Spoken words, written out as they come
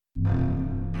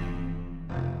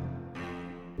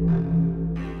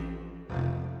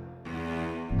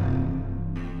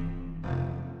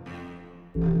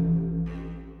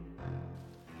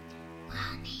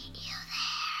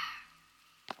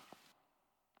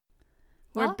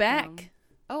We're back.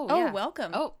 Oh, Oh, yeah.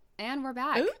 welcome. Oh, and we're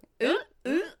back.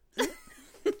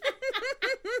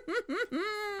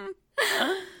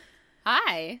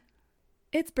 Hi.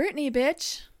 It's Brittany,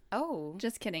 bitch. Oh,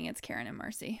 Just kidding. It's Karen and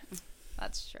Marcy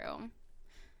that's true.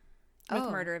 with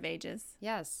Murder of Ages.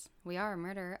 Yes, we are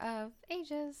Murder of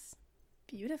Ages.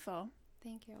 Beautiful.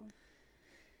 Thank you.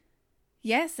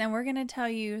 Yes, and we're going to tell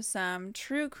you some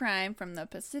true crime from the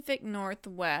Pacific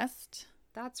Northwest.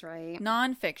 That's right.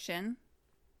 Nonfiction.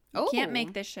 You can't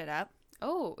make this shit up.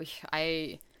 Oh,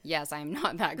 yes, I'm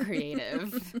not that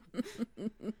creative.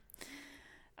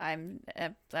 I'm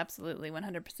absolutely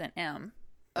 100% am.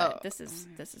 But this is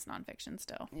nonfiction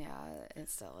still. Yeah, it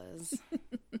still is.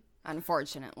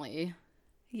 Unfortunately.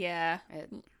 Yeah.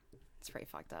 It's pretty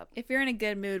fucked up. If you're in a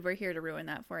good mood, we're here to ruin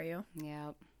that for you.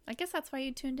 Yeah. I guess that's why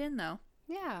you tuned in, though.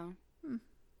 Yeah.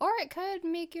 Or it could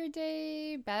make your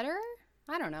day better.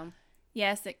 I don't know.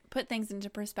 Yes, it put things into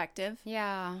perspective.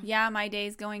 Yeah. Yeah, my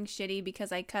day's going shitty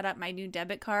because I cut up my new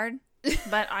debit card,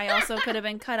 but I also could have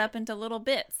been cut up into little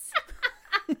bits.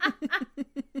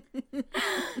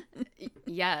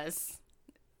 Yes.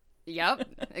 Yep.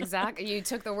 Exactly. You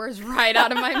took the words right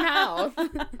out of my mouth.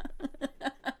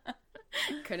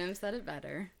 Couldn't have said it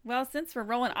better. Well, since we're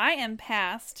rolling, I am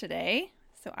past today,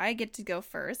 so I get to go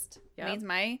first. Yep. Means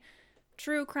my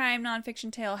true crime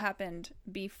nonfiction tale happened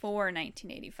before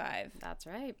 1985. That's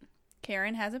right.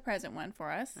 Karen has a present one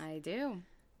for us. I do.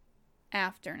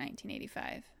 After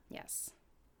 1985 Yes.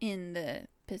 in the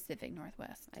Pacific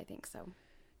Northwest. I think so.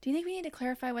 Do you think we need to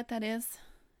clarify what that is?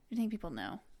 Do you think people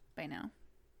know by now?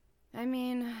 I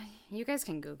mean, you guys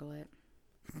can Google it.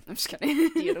 I'm just kidding.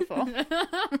 Beautiful.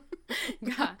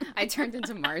 God, I turned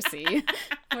into Marcy.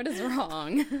 What is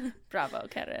wrong? Bravo,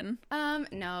 Karen.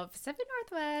 No, Pacific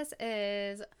Northwest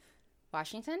is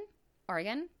Washington,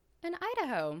 Oregon, and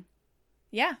Idaho.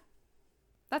 Yeah,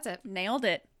 That's it. nailed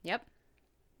it. Yep.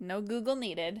 No Google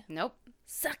needed. Nope.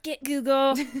 Suck it,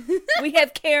 Google. We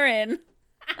have Karen.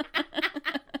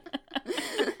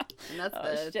 And that's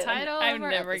the Shit, title. I'm of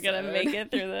our never going to episode. make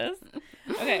it through this.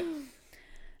 Okay.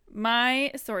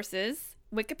 My sources,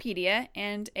 Wikipedia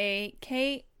and a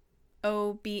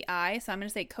KOBI, so I'm going to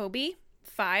say Kobe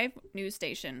 5 news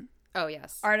station Oh,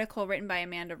 yes. article written by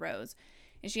Amanda Rose.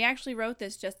 And she actually wrote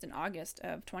this just in August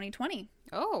of 2020.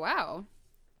 Oh, wow.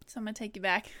 So I'm going to take you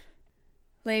back.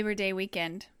 Labor Day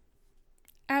weekend.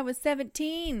 I was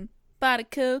 17. Bought a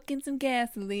Coke and some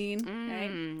gasoline.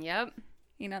 Right? Yep.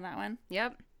 You know that one?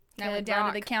 Yep. I went Kid down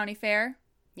Rock. to the county fair.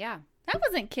 Yeah. That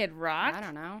wasn't Kid Rock. I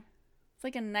don't know. It's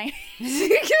like a night.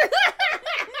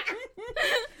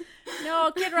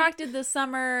 No, Kid Rock did the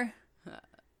summer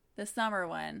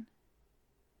one.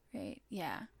 Right?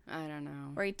 Yeah. I don't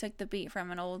know. Where he took the beat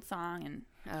from an old song, and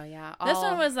Oh, yeah. this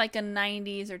one was like a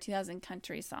 90s or 2000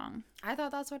 country song. I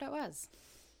thought that's what it was.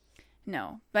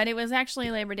 No, but it was actually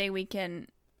Labor Day weekend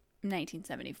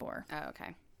 1974. Oh,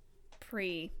 okay.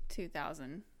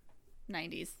 Pre-2000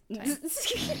 90s time.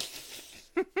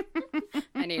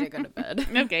 I need to go to bed.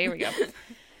 Okay, here we go.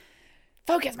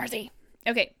 Focus, Marcy.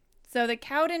 Okay, so the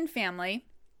Cowden family,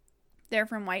 they're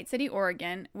from White City,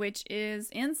 Oregon, which is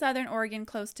in southern Oregon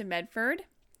close to Medford.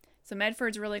 So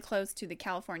Medford's really close to the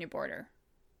California border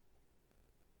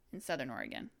in southern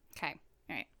Oregon. Okay.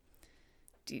 All right.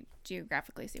 Do you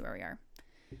geographically see where we are?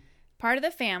 Part of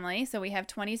the family, so we have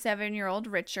 27-year-old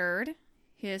Richard,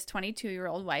 his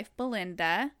 22-year-old wife,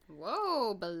 Belinda.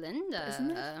 Whoa, Belinda.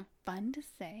 Isn't that fun to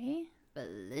say?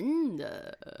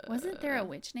 Belinda. Wasn't there a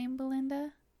witch named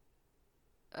Belinda?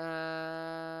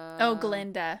 Oh, Oh,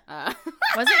 Glinda.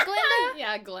 Was it Glinda?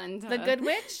 Yeah, Glinda. The good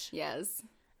witch? Yes.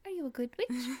 Are you a good witch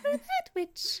or a bad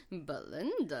witch?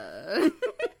 Belinda.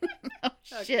 Oh,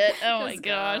 shit. Oh, my Let's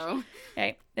gosh. go.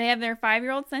 Okay. They have their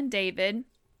 5-year-old son, David,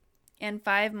 and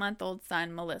 5-month-old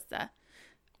son, Melissa.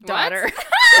 Daughter.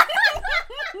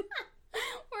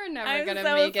 We're never I'm going to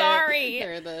so make sorry. it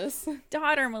through this.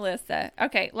 Daughter, Melissa.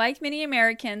 Okay. Like many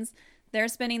Americans, they're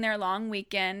spending their long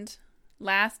weekend,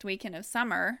 last weekend of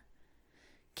summer,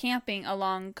 camping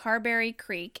along Carberry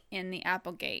Creek in the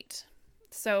Applegate.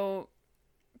 So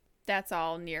that's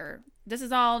all near. This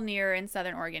is all near in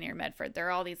southern Oregon near Medford. There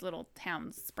are all these little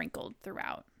towns sprinkled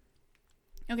throughout.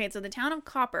 Okay, so the town of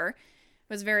Copper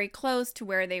was very close to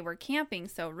where they were camping,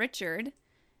 so Richard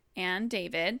and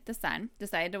David, the son,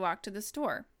 decided to walk to the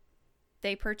store.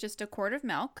 They purchased a quart of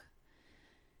milk.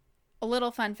 A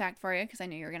little fun fact for you, because I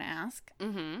knew you were going to ask.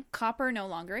 Mm-hmm. Copper no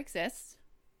longer exists.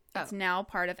 It's now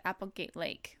part of Applegate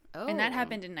Lake. Oh. And that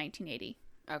happened in 1980.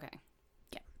 Okay.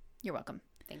 Yeah. You're welcome.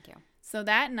 Thank you. So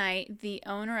that night, the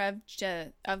owner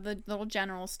of the little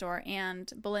general store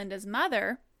and Belinda's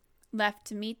mother left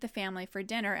to meet the family for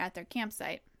dinner at their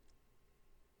campsite.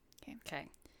 Okay.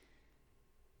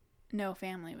 No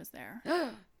family was there.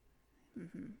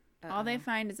 All they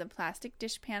find is a plastic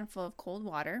dishpan full of cold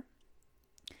water,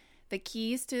 the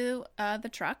keys to the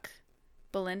truck,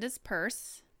 Belinda's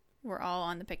purse were all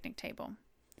on the picnic table,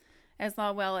 as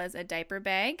well as a diaper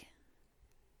bag.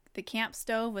 The camp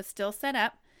stove was still set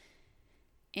up,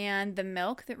 and the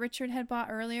milk that Richard had bought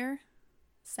earlier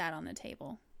sat on the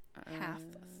table, half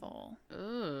full.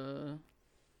 Ooh.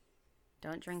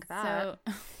 Don't drink that.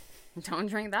 So Don't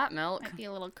drink that milk. might be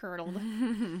a little curdled, a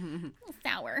little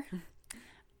sour.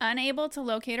 Unable to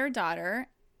locate her daughter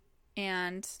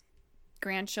and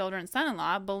grandchildren,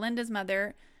 son-in-law, Belinda's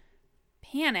mother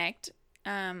panicked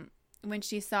when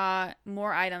she saw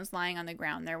more items lying on the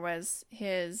ground. There was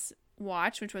his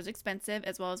watch, which was expensive,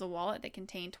 as well as a wallet that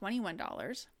contained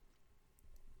 $21.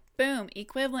 Boom,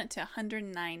 equivalent to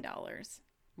 $109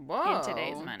 Whoa. in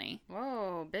today's money.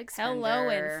 Whoa, big spender. Hello,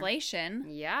 inflation.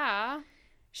 Yeah.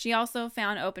 She also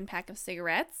found an open pack of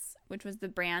cigarettes, which was the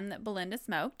brand that Belinda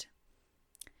smoked.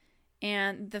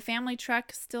 And the family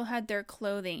truck still had their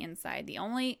clothing inside. The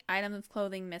only item of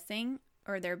clothing missing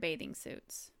are their bathing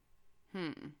suits.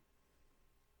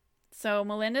 So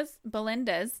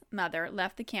Belinda's mother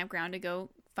left the campground to go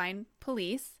find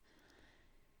police.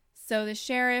 So the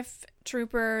sheriff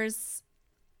troopers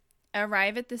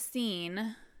arrive at the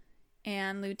scene,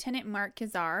 and Lieutenant Mark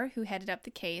Kizar, who headed up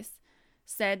the case,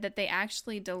 said that they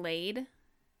actually delayed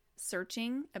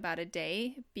searching about a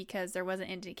day because there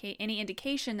wasn't any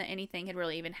indication that anything had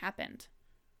really even happened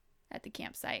at the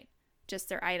campsite. Just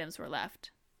their items were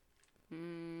left.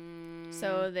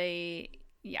 So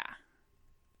yeah.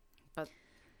 But,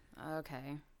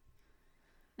 okay.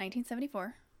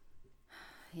 1974.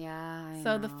 Yeah, I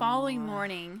So know. the following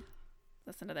morning,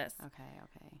 listen to this. Okay.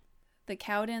 The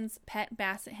Cowdens' pet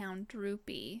basset hound,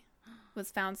 Droopy,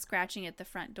 was found scratching at the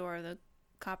front door of the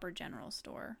Copper General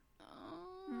store.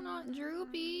 Oh, not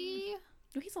Droopy.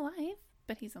 Oh, he's alive,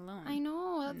 but he's alone. I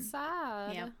know, that's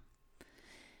sad. Yeah.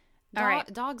 All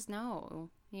right. Dogs know,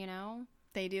 you know?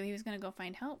 They do. He was going to go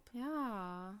find help.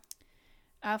 Yeah.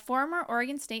 Former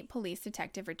Oregon State Police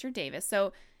Detective Richard Davis.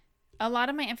 So a lot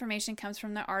of my information comes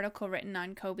from the article written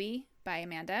on Kobe by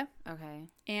Amanda. Okay.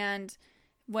 And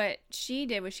what she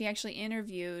did was she actually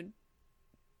interviewed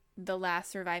the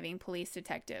last surviving police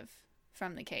detective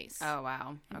from the case. Oh,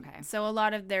 wow. Okay. So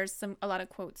there's a lot of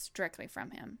quotes directly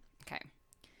from him. Okay.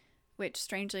 Which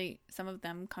strangely some of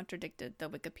them contradicted the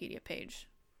Wikipedia page.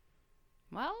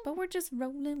 Well, But we're just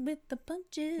rolling with the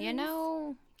punches. you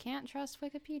know, can't trust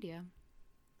Wikipedia.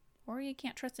 Or you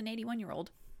can't trust an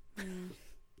 81-year-old.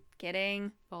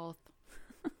 Kidding. Both.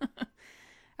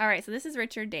 All right, so this is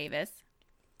Richard Davis.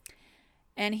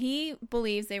 And he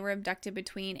believes they were abducted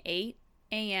between 8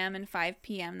 a.m. and 5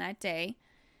 p.m. that day.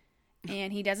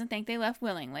 And he doesn't think they left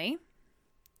willingly.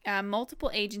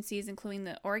 Multiple agencies, including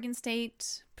the Oregon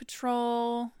State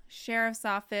Patrol, Sheriff's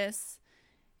Office,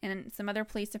 and some other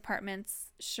police departments,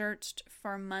 searched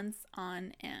for months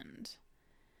on end.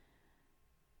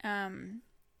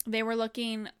 They were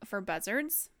looking for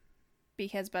buzzards,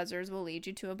 because buzzards will lead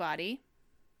you to a body.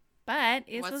 But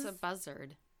What's a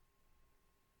buzzard?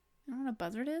 You know what a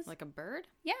buzzard is? Like a bird?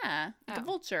 Yeah, like a Oh.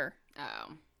 vulture.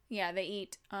 Oh. Yeah, they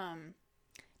eat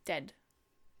dead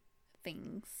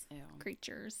things, Ew.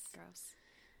 creatures. Gross.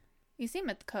 You see them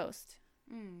at the coast.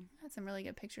 Mm. I had some really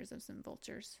good pictures of some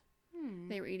vultures. Hmm.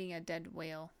 They were eating a dead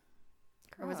whale.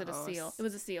 Or was it a seal? Gross. It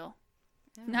was a seal.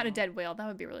 Not a Ew. dead whale. That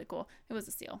would be really cool. It was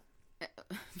a seal.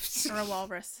 Or a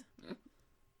walrus.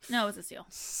 No, it was a seal.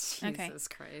 Okay. Jesus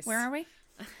Christ. Where are we?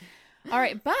 All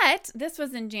right, but this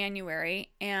was in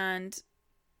January, and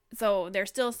so they're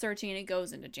still searching, and it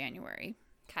goes into January.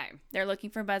 Okay. They're looking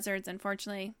for buzzards.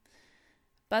 Unfortunately,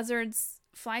 buzzards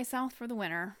fly south for the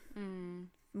winter. Mm.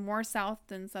 More south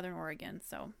than southern Oregon,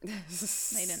 so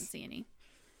they didn't see any.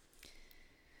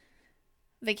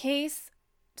 The case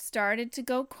started to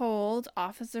go cold.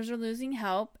 Officers are losing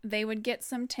help. They would get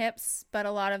some tips, but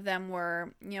a lot of them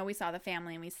were, we saw the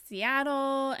family in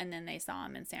Seattle, and then they saw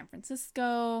them in San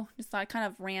Francisco. Just like kind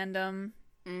of random.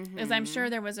 Because I'm sure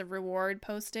there was a reward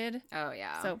posted. Oh,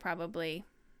 yeah. So probably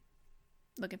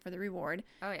looking for the reward.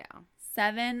 Oh, yeah.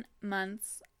 7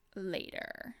 months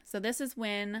later. So this is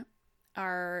when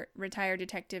our retired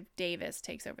detective Davis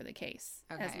takes over the case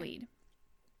as lead.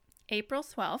 April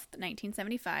 12th,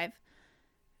 1975,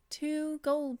 2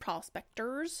 gold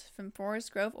prospectors from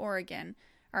Forest Grove, Oregon,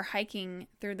 are hiking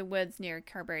through the woods near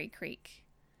Carberry Creek.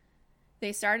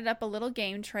 They started up a little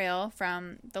game trail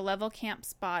from the level camp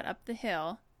spot up the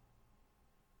hill,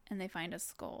 and they find a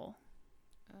skull.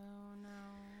 Oh, no.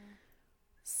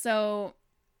 So,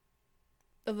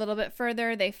 a little bit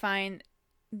further, they find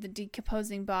the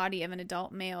decomposing body of an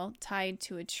adult male tied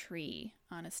to a tree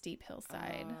on a steep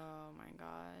hillside. Oh, my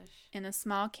gosh. In a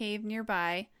small cave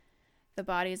nearby, the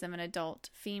bodies of an adult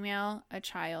female, a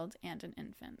child, and an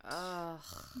infant. Ugh.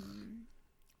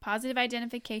 Positive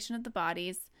identification of the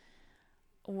bodies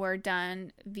were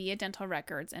done via dental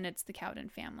records, and it's the Cowden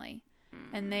family.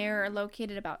 And they are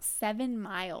located about 7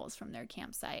 miles from their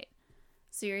campsite.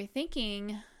 So you're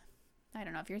thinking, I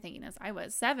don't know if you're thinking this, I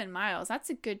was 7 miles. That's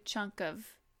a good chunk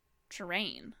of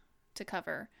terrain to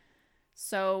cover.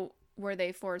 So were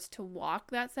they forced to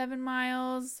walk that 7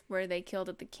 miles? Were they killed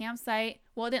at the campsite?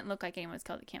 Well, it didn't look like anyone was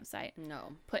killed at the campsite.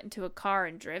 No. Put into a car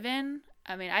and driven?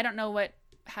 I mean, I don't know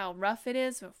how rough it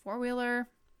is with a four-wheeler.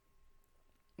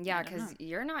 Yeah, because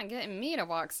you're not getting me to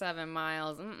walk 7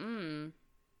 miles.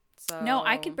 So No,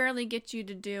 I could barely get you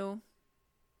to do.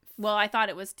 Well, we thought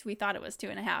it was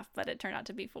 2.5, but it turned out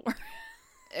to be 4.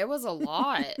 It was a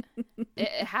lot. it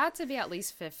had to be at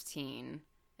least 15.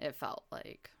 It felt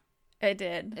like. It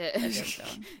did. It did so.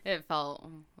 It felt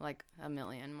like a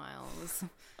million miles.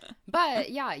 But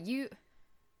yeah, you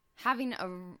having a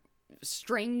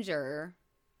stranger,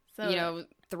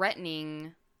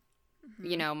 threatening,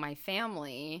 my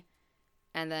family,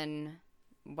 and then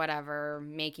whatever,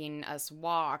 making us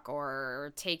walk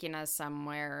or taking us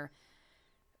somewhere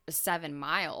 7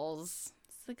 miles.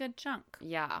 It's a good chunk.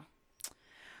 Yeah.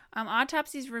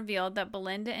 Autopsies revealed that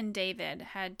Belinda and David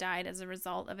had died as a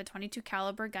result of a .22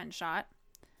 caliber gunshot.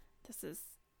 This is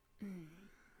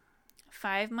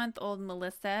 5-month-old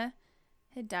Melissa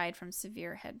had died from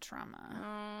severe head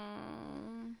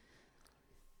trauma.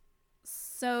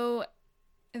 So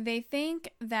they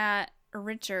think that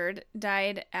Richard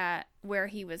died at where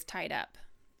he was tied up,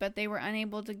 but they were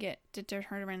unable to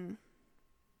determine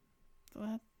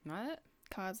what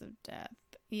cause of death.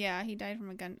 Yeah, he died from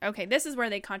a gun. Okay, this is where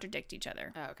they contradict each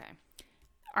other. Oh, okay.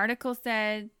 Article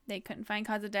said they couldn't find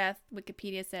cause of death.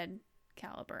 Wikipedia said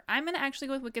caliber. I'm going to actually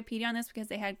go with Wikipedia on this because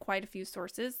they had quite a few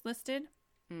sources listed.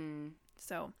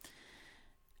 So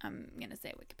I'm going to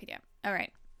say Wikipedia. All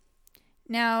right.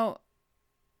 Now,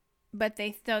 but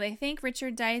they think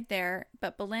Richard died there,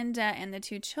 but Belinda and the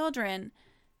 2 children,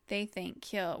 they think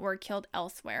were killed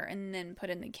elsewhere and then put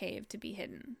in the cave to be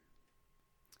hidden.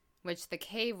 Which the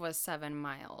cave was 7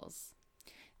 miles.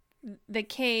 The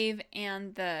cave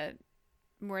and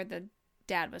where the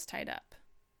dad was tied up.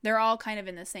 They're all kind of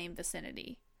in the same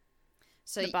vicinity.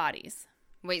 So the bodies.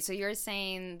 Wait, so you're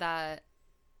saying that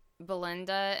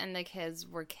Belinda and the kids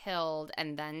were killed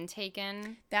and then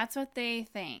taken? That's what they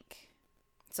think.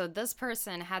 So this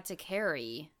person had to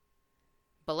carry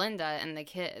Belinda and the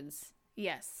kids.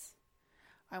 Yes.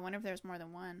 I wonder if there's more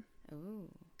than one. Ooh.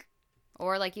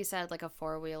 Or like you said, like a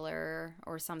 4-wheeler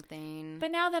or something.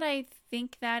 But now that I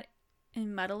think that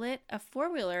and muddle it, a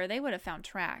 4-wheeler, they would have found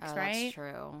tracks, right? That's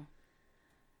true.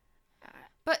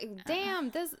 But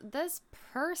damn, this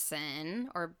person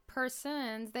or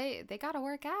persons, they got to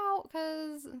work out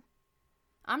because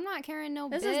I'm not carrying no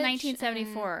This bitch. is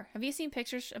 1974. Have you seen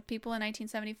pictures of people in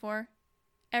 1974?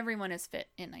 Everyone is fit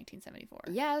in 1974.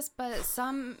 Yes, but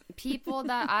some people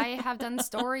that I have done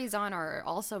stories on are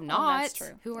also not. That's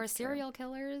true. Who are serial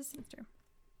killers. That's true.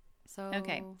 So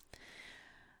okay.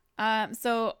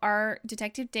 So our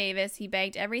Detective Davis, he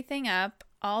bagged everything up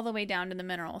all the way down to the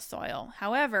mineral soil.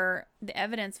 However, the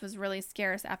evidence was really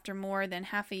scarce after more than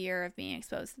half a year of being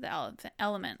exposed to the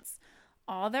elements.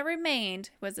 All that remained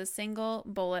was a single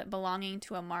bullet belonging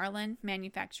to a Marlin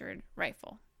manufactured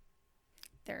rifle.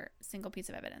 Their single piece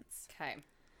of evidence. Okay.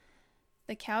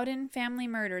 The Cowden family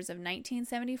murders of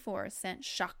 1974 sent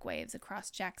shockwaves across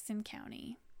Jackson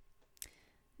County.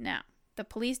 Now, the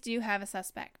police do have a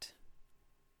suspect.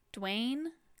 Dwayne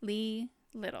Lee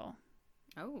Little.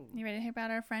 Oh. You ready to hear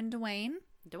about our friend Dwayne?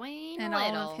 Dwayne and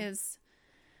Little. all of his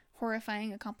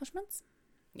horrifying accomplishments?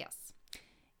 Yes.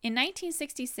 In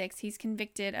 1966, he's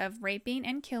convicted of raping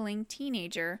and killing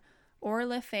teenager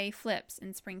Orla Faye Flips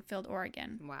in Springfield,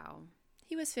 Oregon. Wow.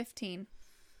 He was 15.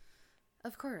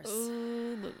 Of course.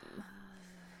 Ooh.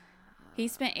 He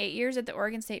spent 8 years at the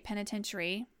Oregon State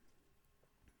Penitentiary.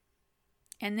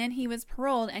 And then he was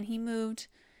paroled and he moved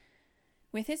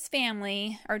with his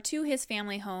family, or to his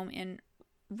family home in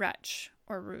Rutch,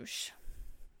 or Ruch.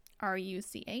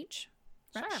 R-U-C-H?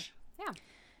 Sure. Rutch. Yeah.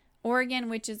 Oregon,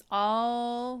 which is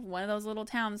all one of those little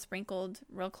towns sprinkled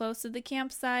real close to the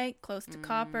campsite, close to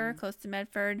Copper, close to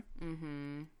Medford.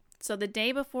 Mm-hmm. So the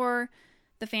day before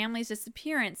the family's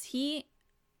disappearance,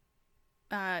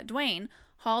 Dwayne,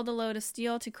 hauled a load of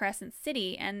steel to Crescent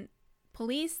City, and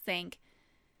police think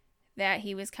that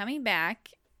he was coming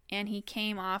back and he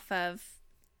came off of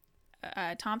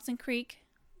Thompson Creek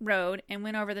Road and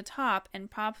went over the top and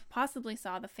possibly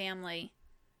saw the family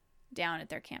down at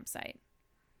their campsite.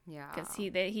 Yeah. Because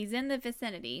he's in the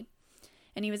vicinity,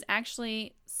 and he was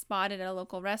actually spotted at a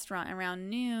local restaurant around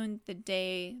noon the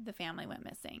day the family went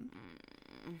missing.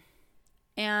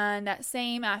 And that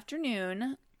same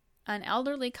afternoon, an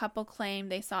elderly couple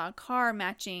claimed they saw a car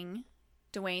matching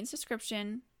Dwayne's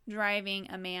description driving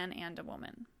a man and a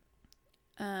woman.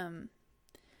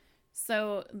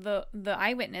 So the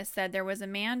eyewitness said there was a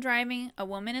man driving, a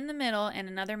woman in the middle, and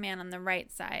another man on the right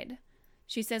side.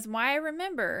 She says, why I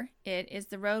remember it is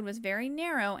the road was very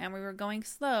narrow and we were going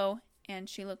slow, and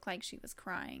she looked like she was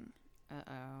crying.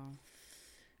 Uh-oh.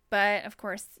 But, of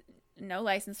course, no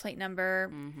license plate number.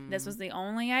 Mm-hmm. This was the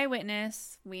only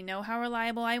eyewitness. We know how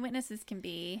reliable eyewitnesses can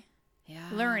be. Yeah.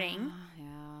 Learning.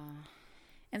 Yeah.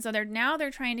 And so they're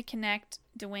trying to connect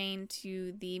Dwayne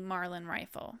to the Marlin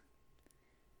rifle.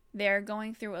 They're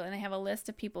going through and they have a list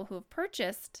of people who have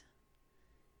purchased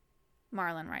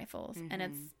Marlin rifles. Mm-hmm. And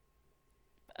it's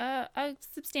a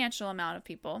substantial amount of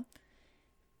people.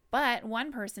 But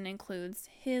one person includes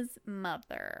his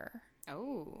mother.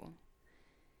 Oh.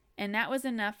 And that was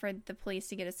enough for the police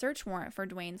to get a search warrant for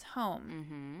Dwayne's home.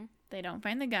 Mm-hmm. They don't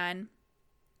find the gun,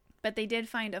 but they did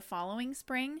find a following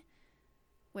spring,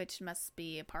 which must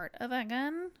be a part of a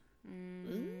gun.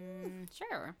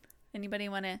 Sure. Anybody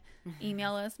want to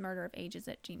email us,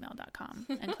 murderofages@gmail.com,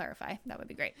 and clarify? That would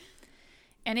be great.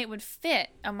 And it would fit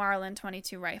a Marlin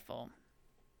 22 rifle,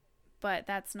 but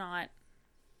that's not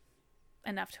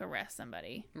enough to arrest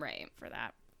somebody Right. for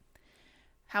that.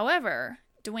 However,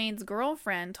 Dwayne's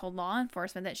girlfriend told law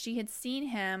enforcement that she had seen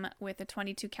him with a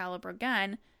 .22 caliber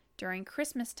gun during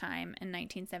Christmas time in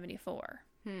 1974.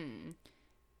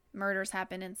 Murders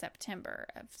happened in September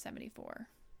of 74.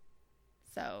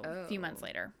 So, a few months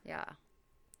later. Yeah.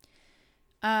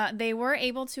 They were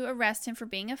able to arrest him for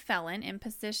being a felon in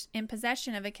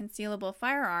possession of a concealable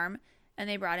firearm, and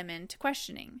they brought him in to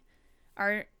questioning.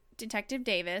 Our Detective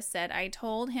Davis said, I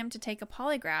told him to take a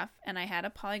polygraph, and I had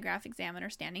a polygraph examiner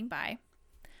standing by.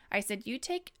 I said, you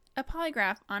take a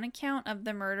polygraph on account of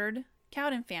the murdered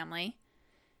Cowden family.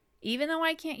 Even though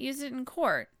I can't use it in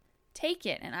court, take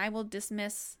it, and I will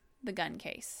dismiss the gun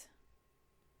case.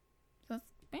 So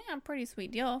it's a pretty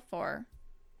sweet deal for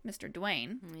Mr.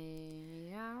 Dwayne.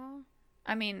 Yeah.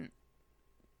 I mean,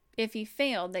 if he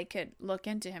failed, they could look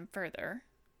into him further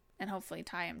and hopefully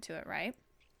tie him to it, right?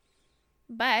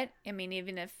 But, I mean,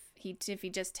 even if he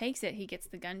just takes it, he gets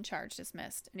the gun charge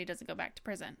dismissed and he doesn't go back to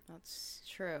prison. That's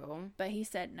true. But he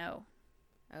said no.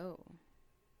 Oh.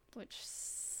 Which,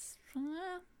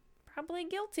 probably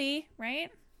guilty, right?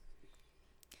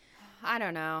 I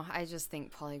don't know. I just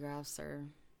think polygraphs are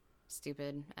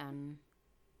stupid and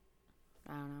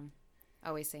I don't know.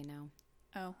 Always say no.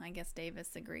 Oh, I guess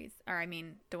Davis agrees. Or, I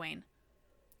mean, Dwayne.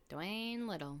 Dwayne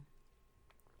Little.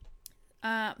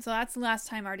 So that's the last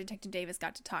time our Detective Davis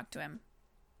got to talk to him.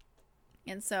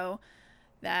 And so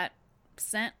that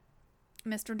sent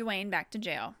Mr. Dwayne back to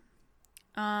jail.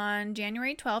 On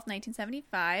January 12th,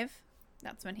 1975,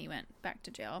 that's when he went back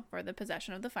to jail for the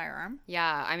possession of the firearm.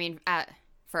 Yeah, I mean,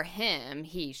 for him,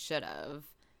 he should have.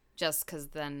 Just because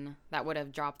then that would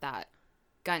have dropped that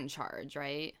gun charge,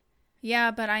 right?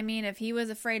 Yeah, but I mean, if he was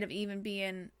afraid of even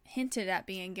being hinted at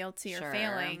being guilty or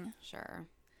failing. Sure.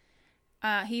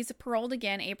 He's paroled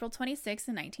again April 26th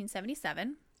in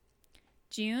 1977.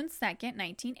 June 2nd,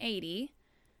 1980.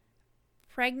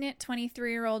 Pregnant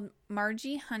 23-year-old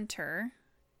Margie Hunter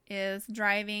is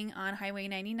driving on Highway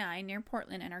 99 near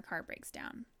Portland and her car breaks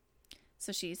down.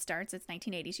 So it's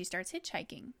 1980, she starts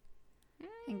hitchhiking.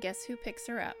 And guess who picks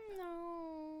her up?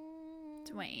 No.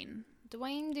 Dwayne.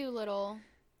 Dwayne Doolittle.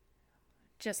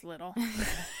 Just little.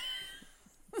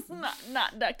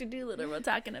 not Dr. Doolittle we're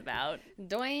talking about.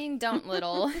 Dwayne Don't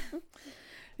Little.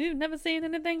 You've never seen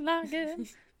anything like it.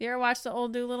 You ever watched the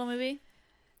old Doolittle movie?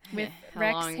 With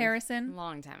Rex Harrison?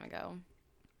 Long time ago.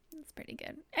 It's pretty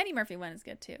good. Eddie Murphy one is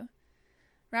good too.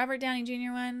 Robert Downey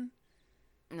Jr. one?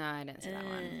 No, I didn't see that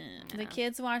one. The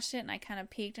kids watched it and I kind of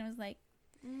peeked and was like,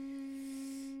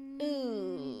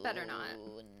 ooh. Better not.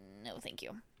 No, thank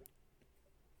you.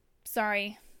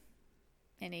 Sorry.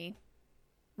 Any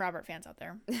Robert fans out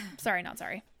there. Sorry, not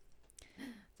sorry.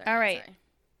 All right. Sorry.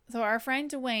 So our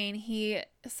friend Dwayne, he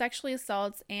sexually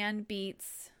assaults and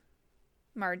beats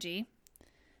Margie.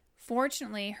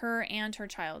 Fortunately, her and her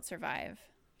child survive.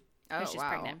 Oh, She's wow.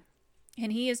 pregnant.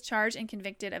 And he is charged and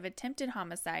convicted of attempted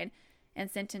homicide and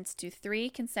sentenced to 3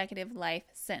 consecutive life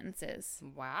sentences.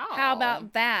 Wow. How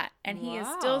about that? And he is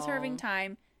still Wow. serving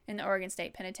time in the Oregon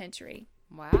State Penitentiary.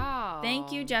 Wow.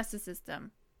 Thank you, justice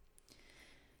system.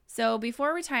 So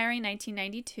before retiring in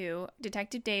 1992,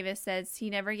 Detective Davis says he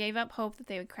never gave up hope that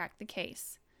they would crack the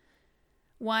case.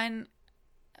 One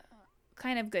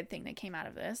kind of good thing that came out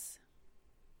of this,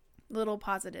 little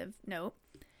positive note,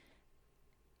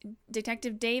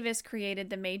 Detective Davis created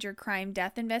the Major Crime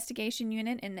Death Investigation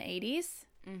Unit in the 80s,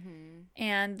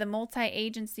 and the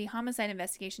Multi-Agency Homicide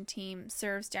Investigation Team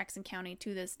serves Jackson County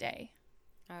to this day.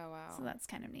 Oh, wow. So that's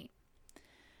kind of neat.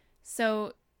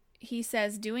 So he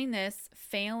says, doing this,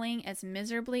 failing as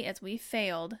miserably as we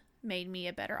failed, made me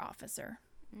a better officer.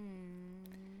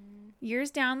 Years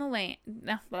down the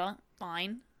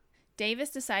line, Davis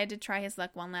decided to try his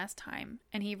luck one last time,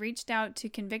 and he reached out to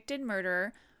convicted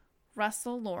murderer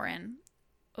Russell Lauren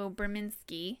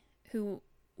Oberminski, who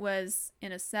was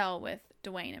in a cell with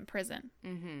Dwayne in prison.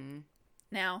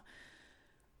 Now,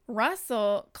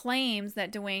 Russell claims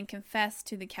that Dwayne confessed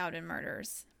to the Cowden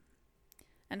murders.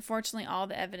 Unfortunately, all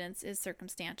the evidence is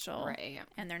circumstantial, Right.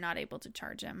 and they're not able to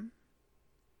charge him.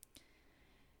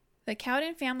 The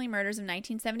Cowden family murders of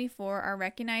 1974 are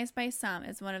recognized by some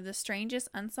as one of the strangest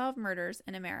unsolved murders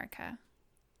in America.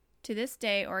 To this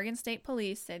day, Oregon State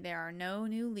Police say there are no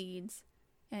new leads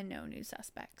and no new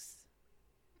suspects.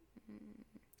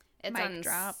 It's Mic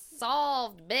drop.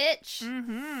 unsolved, bitch.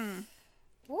 Mm-hmm.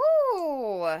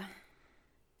 Woo.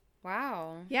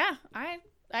 Wow. Yeah,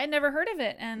 I'd never heard of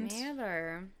it, and Me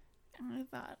either. I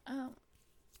thought, oh,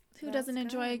 who That's doesn't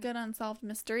enjoy a good. good unsolved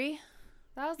mystery?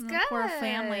 That was And good. the poor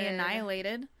family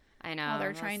annihilated I know. while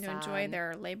they're that trying was to enjoy sad.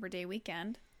 their Labor Day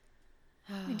weekend.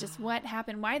 And just what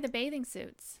happened? Why the bathing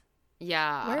suits?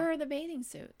 Yeah. Where are the bathing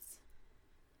suits?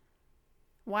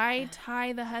 Why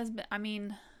tie the husband? I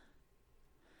mean,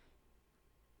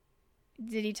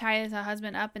 did he tie the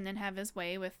husband up and then have his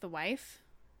way with the wife?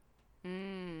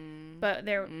 But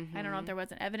there, I don't know if there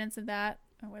wasn't evidence of that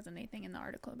or wasn't anything in the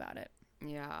article about it.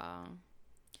 Yeah.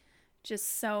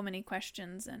 Just so many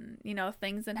questions and, you know,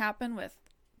 things that happen with,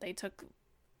 they took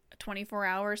 24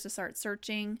 hours to start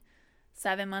searching.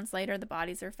 7 months later, the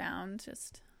bodies are found.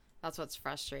 Just, That's what's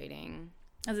frustrating.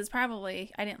 as it's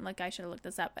probably, I didn't look, I should have looked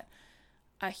this up, but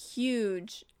a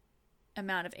huge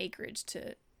amount of acreage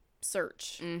to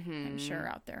search, I'm sure,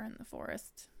 out there in the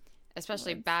forest.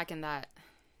 Especially woods. back in that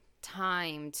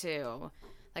time, too.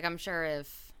 Like, I'm sure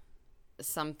if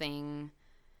something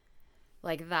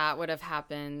like that would have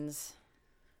happened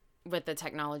with the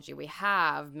technology we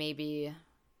have, maybe,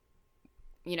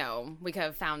 you know, we could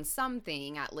have found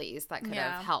something at least that could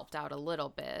have helped out a little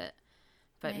bit.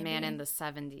 But man, in the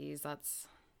 70s, that's...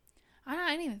 I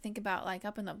didn't even think about, like,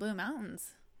 up in the Blue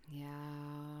Mountains. Yeah.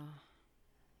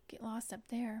 Get lost up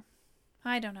there.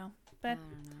 I don't know. But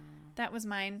that was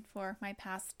mine for my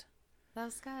past. That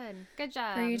was good. Good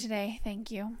job. For you today. Thank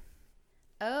you.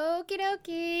 Okie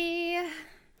dokie.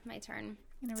 My turn.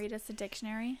 I'm going to read us a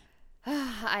dictionary.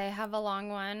 I have a long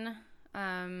one.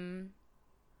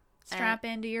 Strap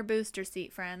into your booster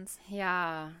seat, friends.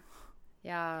 Yeah.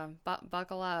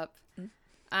 Buckle up.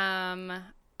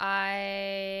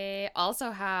 I also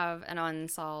have an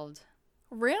unsolved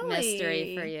Really?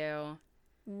 mystery for you.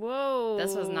 Whoa.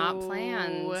 This was not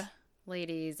planned,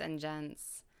 ladies and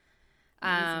gents.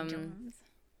 Let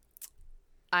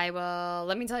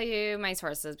me tell you my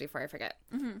sources before I forget.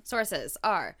 Sources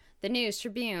are The News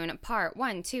Tribune, Part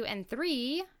 1, 2, and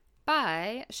 3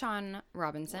 by Sean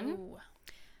Robinson. Ooh.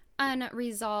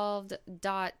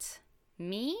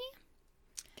 Unresolved.me.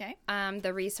 Okay.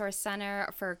 The Resource Center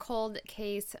for Cold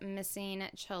Case Missing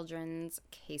Children's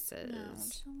Cases. No,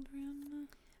 children.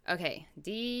 Okay,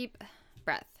 deep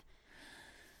breath.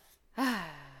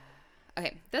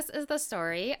 Okay, this is the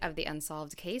story of the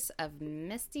unsolved case of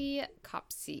Misty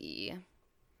Copsey.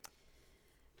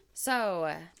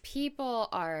 So, people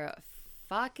are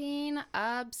fucking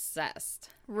obsessed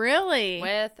Really?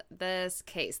 with this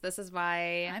case. This is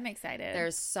why I'm excited.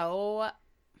 there's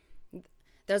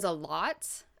a lot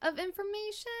of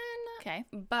information, Okay.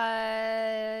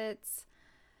 but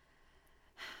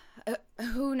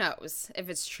who knows if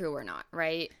it's true or not,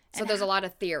 right? So And there's a lot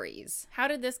of theories. How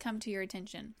did this come to your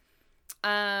attention?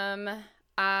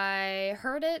 I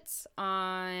heard it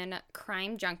on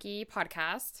Crime Junkie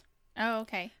podcast, Oh,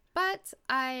 okay. but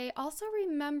I also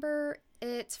remember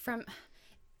it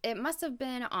must have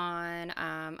been on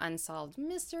Unsolved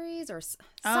Mysteries or something.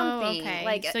 Oh, okay.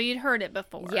 Like, so you'd heard it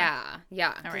before. yeah,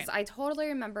 All because right. I totally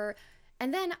remember.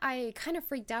 And then I kind of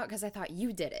freaked out because I thought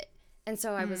you did it. And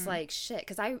so I was like, shit,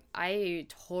 because I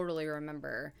totally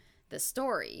remember the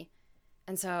story.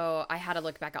 And so I had to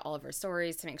look back at all of her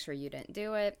stories to make sure you didn't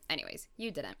do it. Anyways,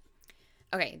 you didn't.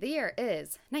 Okay, the year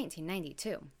is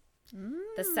 1992.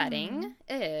 The setting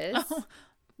is... Oh,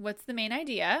 what's the main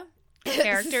idea?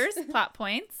 Characters, plot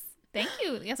points. Thank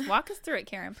you. Yes, walk us through it,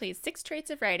 Karen, please. 6 traits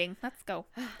of writing. Let's go.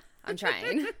 I'm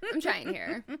trying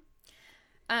here.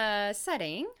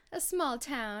 Setting, a small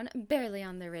town barely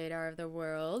on the radar of the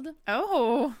world.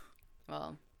 Oh.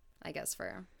 Well, I guess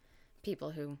for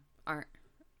people who aren't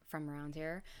from around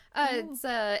here. It's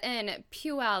in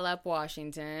Puyallup,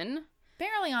 Washington.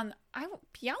 Barely on...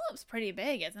 Puyallup's pretty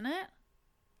big, isn't it?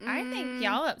 I think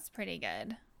Puyallup's pretty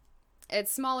good. It's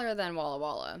smaller than Walla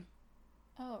Walla.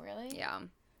 Oh, really? Yeah.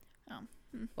 Oh.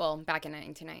 Well, back in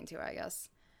 1992, I guess.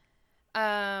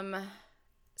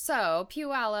 So,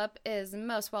 Puyallup is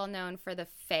most well known for the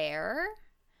fair.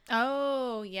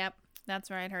 Oh, yep. That's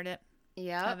where I'd heard it.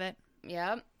 Yep. Of it.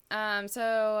 Yep.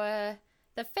 The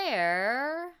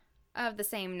fair of the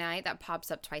same night that pops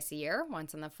up twice a year,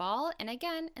 once in the fall and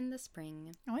again in the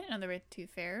spring. Oh, I didn't know there were 2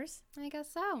 fairs. I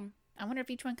guess so. I wonder if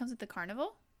each one comes with the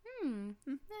carnival. I don't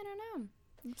know.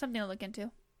 Something to look into.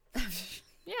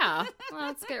 Yeah, well,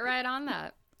 let's get right on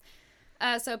that.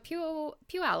 So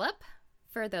Puyallup,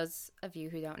 for those of you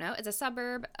who don't know, is a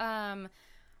suburb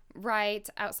right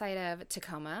outside of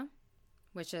Tacoma,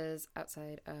 which is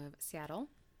outside of Seattle,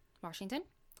 Washington.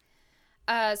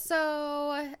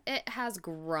 So it has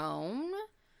grown,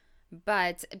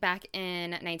 but back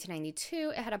in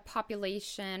 1992, it had a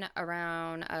population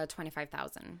around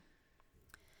 25,000.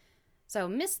 So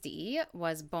Misty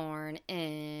was born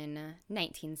in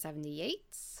 1978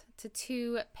 to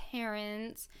 2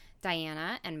 parents,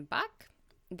 Diana and Buck.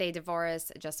 They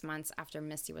divorced just months after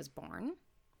Misty was born.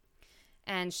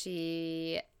 And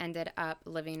she ended up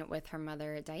living with her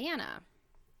mother, Diana.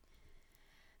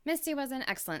 Misty was an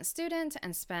excellent student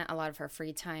and spent a lot of her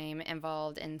free time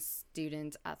involved in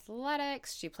student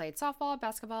athletics. She played softball,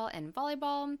 basketball, and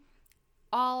volleyball,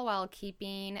 all while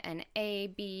keeping an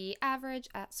A/B average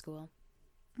at school.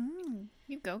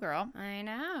 You go, girl. I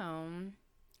know.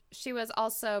 She was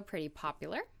also pretty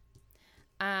popular.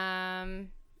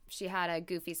 She had a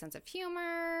goofy sense of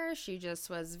humor. She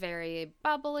just was very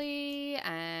bubbly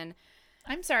and...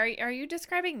 I'm sorry, are you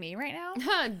describing me right now?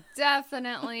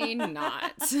 Definitely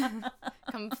not.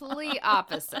 Complete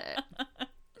opposite.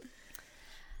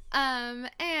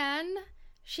 And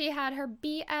she had her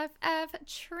BFF,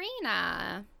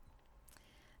 Trina.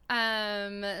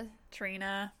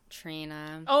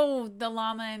 Trina. Oh, the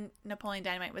llama in Napoleon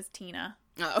Dynamite was Tina.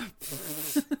 Oh.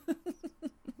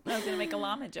 I was going to make a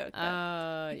llama joke.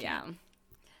 Yeah.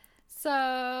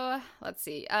 So, let's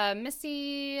see.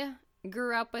 Missy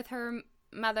grew up with her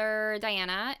mother,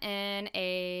 Diana, in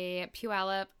a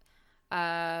Puyallup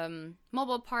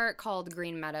mobile park called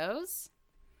Green Meadows.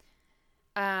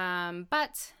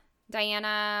 But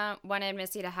Diana wanted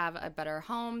Missy to have a better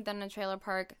home than a trailer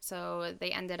park, so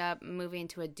they ended up moving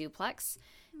to a duplex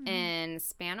in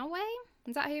Spanaway.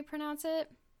 Is that how you pronounce it?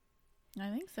 I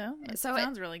think so. It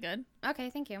sounds really good. Okay,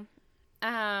 thank you.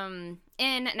 In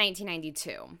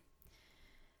 1992.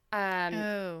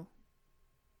 Oh.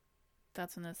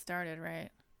 That's when this started, right?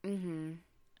 Mm-hmm.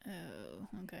 Oh,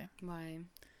 okay. Why?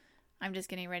 I'm just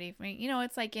getting ready for you know,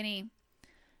 it's like you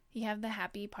have the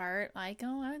happy part, like,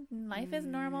 oh, life is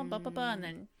normal, blah, blah, blah, and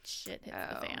then shit hits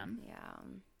the fan. Yeah.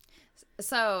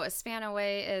 So,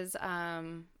 Spanaway is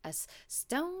a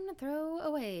stone throw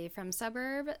away from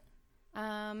suburb,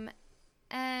 and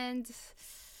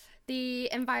the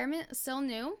environment is still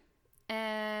new,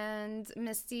 and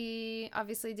Misty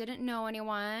obviously didn't know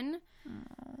anyone.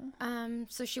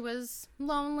 So she was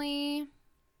lonely.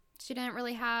 She didn't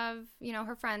really have,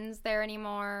 her friends there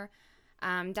anymore.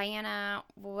 Diana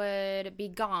would be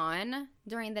gone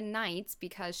during the nights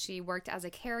because she worked as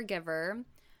a caregiver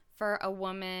for a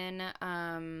woman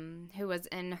who was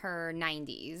in her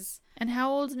 90s. And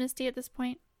how old is Misty at this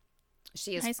point?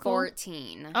 She is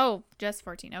 14. Oh, just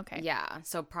 14. Okay. Yeah.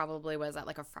 So probably was at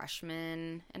like a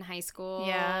freshman in high school.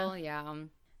 Yeah. Yeah.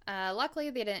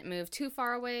 Luckily, they didn't move too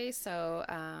far away. So,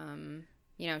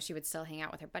 she would still hang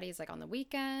out with her buddies like on the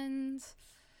weekends.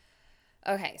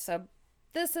 Okay. So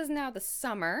this is now the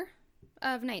summer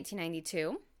of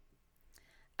 1992.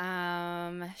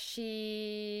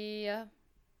 She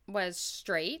was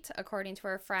straight, according to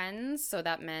her friends. So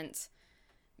that meant...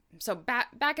 So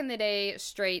back in the day,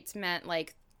 straight meant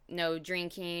like no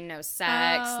drinking, no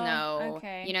sex,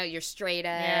 okay. You're straight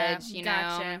edge,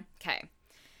 gotcha. Okay.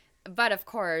 But of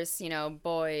course,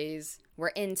 boys were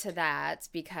into that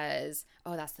because,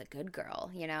 oh, that's the good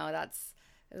girl, that's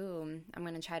ooh, I'm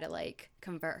going to try to, like,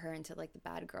 convert her into, like, the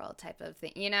bad girl type of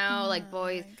thing. You know, like,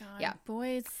 boys. My God. Yeah.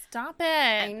 Boys, stop it.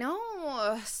 I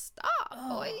know. Stop,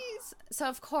 boys. So,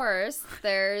 of course,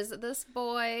 there's this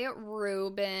boy,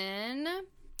 Ruben.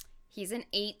 He's an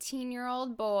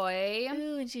 18-year-old boy.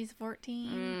 Ooh, and she's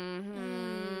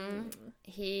 14.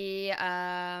 He,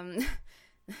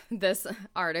 this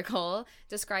article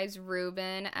describes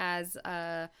Ruben as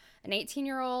an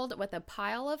 18-year-old with a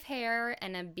pile of hair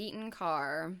and a beaten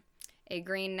car, a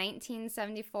green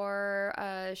 1974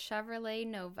 Chevrolet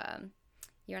Nova.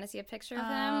 You want to see a picture of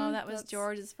him? Oh, that was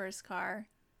George's first car.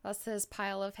 That's his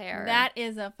pile of hair. That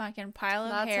is a fucking pile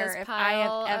of hair if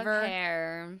I have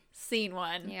ever seen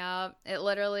one. Yeah, it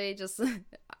literally just it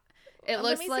looks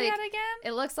let me like see that again.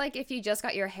 It looks like if you just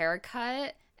got your hair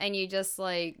cut and you just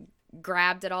like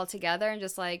grabbed it all together and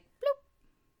just like bloop,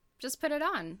 just put it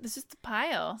on. It's just a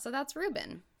pile. So that's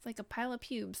Ruben. It's like a pile of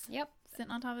pubes. Yep.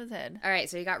 Sitting on top of his head. All right,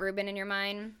 so you got Ruben in your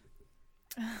mind?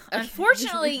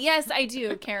 Unfortunately, yes, I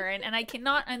do, Karen, and I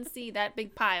cannot unsee that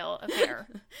big pile of hair.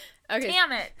 Okay.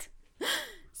 Damn it.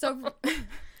 So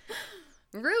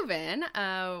Ruben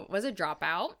was a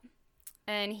dropout,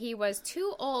 and he was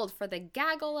too old for the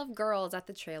gaggle of girls at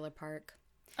the trailer park.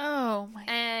 Oh, my God.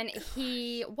 And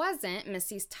he wasn't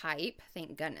Missy's type,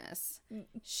 thank goodness.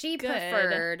 She Good.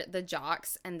 preferred the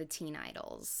jocks and the teen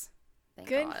idols. Thank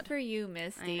Good God. for you,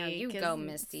 Misty. I know, you 'cause go,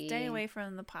 Misty. Stay away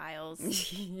from the piles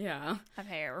Yeah. of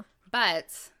hair.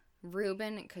 But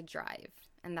Ruben could drive,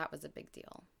 and that was a big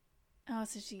deal. Oh,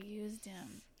 so she used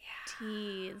him. Yeah.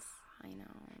 Tease. I know.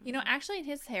 You know, actually,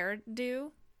 his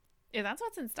hairdo, yeah, that's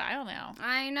what's in style now.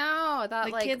 I know. That,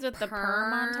 The like, kids with the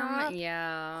perm on top?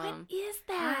 Yeah. What is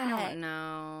that? I don't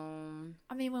know.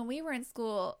 I mean, when we were in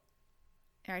school,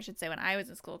 or I should say when I was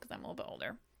in school because I'm a little bit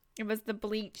older, it was the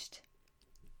bleached.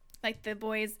 Like the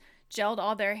boys gelled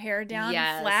all their hair down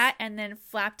Yes. flat and then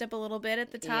flapped up a little bit at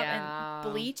the top Yeah.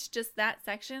 and bleached just that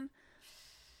section.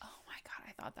 Oh my God,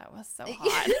 I thought that was so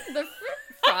hot. The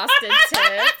frosted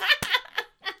tip.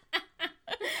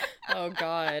 Oh,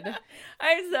 God.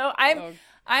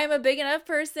 I'm a big enough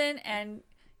person and,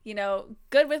 you know,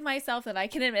 good with myself that I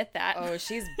can admit that. Oh,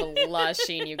 she's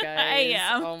blushing, you guys. I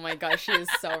am. Oh, my gosh. She is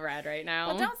so rad right now.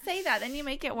 Well, don't say that. Then you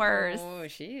make it worse. Oh,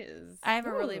 she is. I have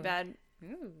a really Ooh. bad...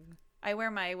 Ooh. I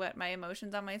wear my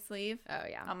emotions on my sleeve. Oh,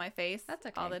 yeah. On my face. That's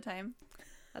okay. All the time.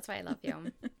 That's why I love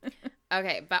you.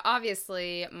 Okay, but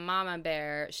obviously, Mama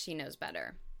Bear, she knows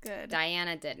better. Good.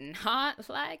 Diana did not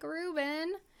like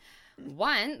Ruben.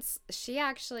 Once, she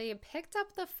actually picked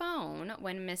up the phone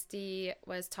when Misty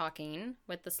was talking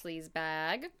with the sleaze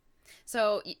bag.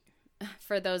 So,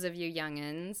 for those of you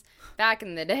youngins, back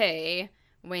in the day,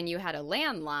 when you had a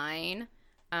landline,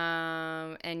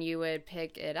 and you would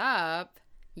pick it up,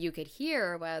 you could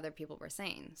hear what other people were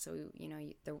saying. So, you know,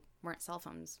 there weren't cell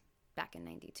phones back in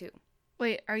 92.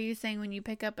 Wait, are you saying when you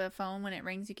pick up a phone, when it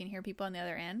rings, you can hear people on the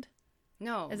other end?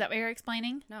 No. Is that what you're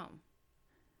explaining? No.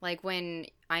 Like when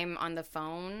I'm on the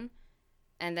phone,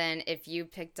 and then if you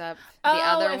picked up the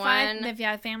other one. If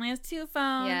your family has two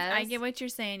phones, Yes. I get what you're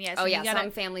saying. Yes. Oh, and yeah. you gotta,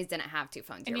 Some families didn't have two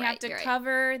phones. and You're you right. have to You're right.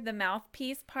 cover the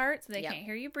mouthpiece part so they Yep. can't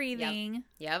hear you breathing.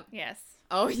 Yep. Yes.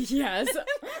 Oh, yes.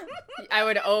 I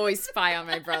would always spy on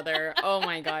my brother. Oh,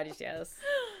 my God. Yes.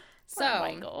 So, Poor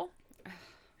Michael.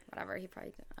 whatever. He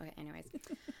probably did. Okay, anyways.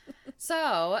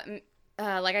 So,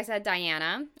 like I said,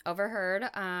 Diana overheard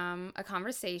a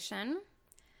conversation.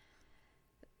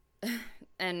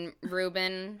 And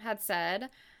Ruben had said,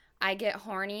 "I get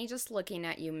horny just looking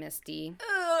at you, Misty."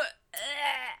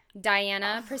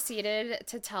 Diana proceeded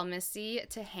to tell Misty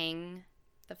to hang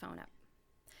the phone up.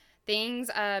 Things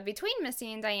between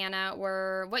Misty and Diana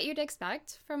were what you'd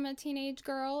expect from a teenage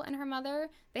girl and her mother.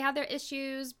 They had their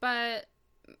issues, but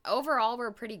overall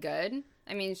were pretty good.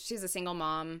 I mean, she's a single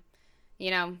mom.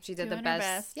 You know, she did Doing the her best.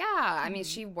 best. Yeah, I mean,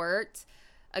 she worked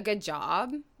a good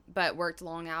job, but worked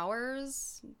long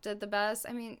hours, did the best.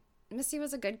 I mean, Misty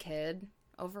was a good kid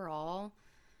overall.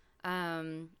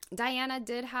 Diana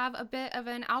did have a bit of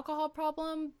an alcohol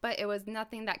problem, but it was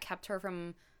nothing that kept her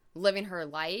from living her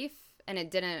life, and it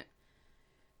didn't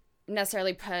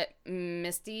necessarily put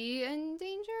Misty in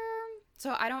danger.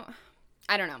 So I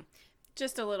don't know.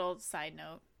 Just a little side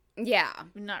note. Yeah.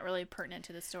 Not really pertinent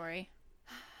to the story.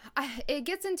 It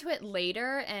gets into it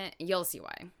later, and you'll see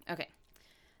why. Okay.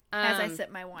 As I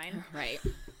sip my wine. Right.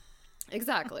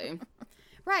 Exactly.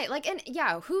 Right. Like, and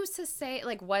yeah, who's to say,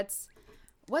 like, what's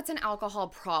an alcohol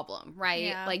problem, right?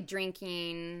 Yeah. Like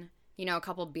drinking, you know, a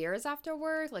couple beers after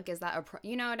work. Like, is that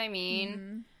you know what I mean?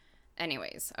 Mm-hmm.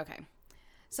 Anyways, okay.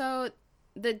 So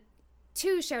the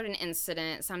two shared an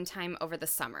incident sometime over the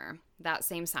summer, that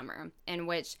same summer, in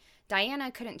which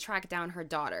Diana couldn't track down her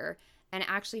daughter and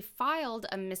actually filed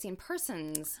a missing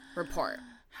persons report.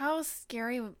 How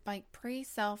scary, like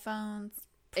pre-cell phones,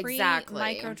 Exactly.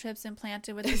 Microchips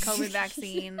implanted with the COVID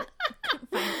vaccine.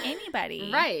 Couldn't find anybody.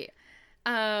 Right.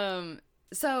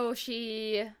 So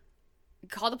she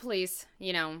called the police,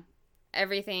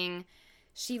 everything.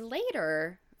 She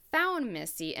later found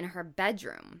Misty in her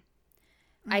bedroom.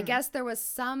 I guess there was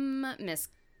some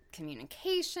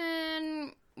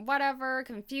miscommunication, whatever,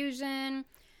 confusion.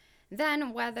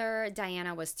 Then whether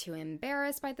Diana was too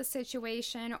embarrassed by the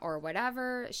situation or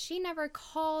whatever, she never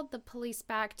called the police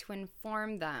back to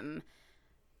inform them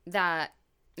that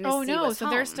Misty was so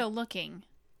home. they're still looking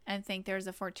and think there's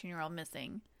a 14-year-old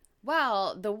missing.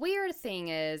 Well, the weird thing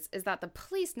is that the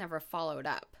police never followed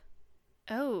up.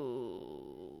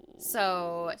 Oh.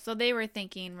 So they were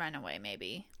thinking runaway,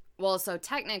 maybe. Well, so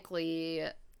technically,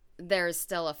 there's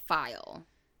still a file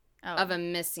of a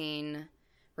missing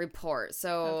report.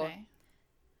 So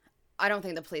I don't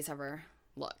think the police ever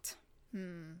looked.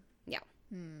 Yeah.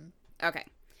 Okay.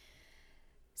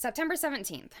 September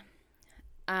 17th,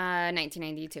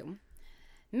 1992.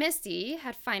 Misty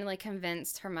had finally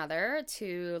convinced her mother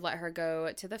to let her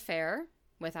go to the fair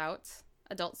without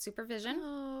adult supervision.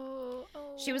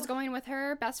 She was going with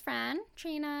her best friend,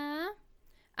 Trina.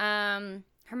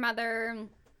 Her mother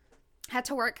had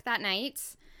to work that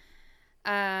night.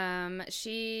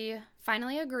 She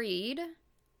finally agreed,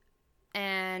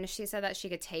 and she said that she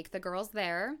could take the girls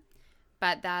there,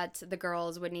 but that the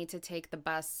girls would need to take the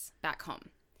bus back home.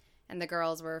 And the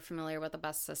girls were familiar with the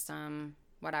bus system,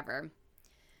 whatever.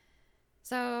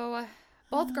 So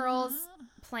both girls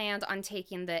planned on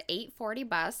taking the 8:40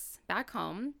 bus back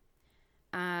home,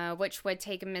 which would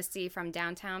take Misty from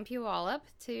downtown Puyallup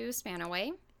to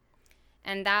Spanaway.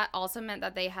 And that also meant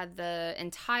that they had the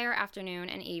entire afternoon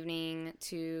and evening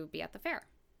to be at the fair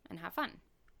and have fun.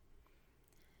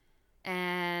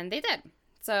 And they did.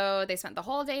 So they spent the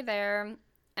whole day there.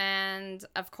 And,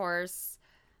 of course,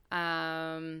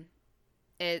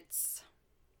 it's,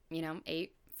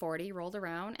 8:40 rolled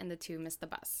around and the two missed the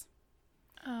bus.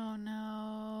 Oh,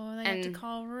 no. They had to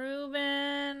call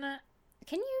Ruben.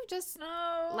 Can you just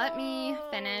let me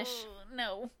finish?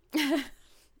 No.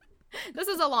 This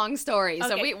is a long story,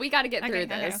 so Okay. we got to get through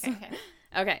this.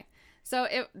 Okay. So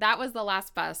that was the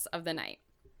last bus of the night.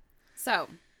 So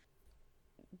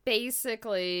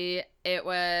basically, it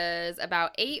was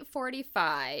about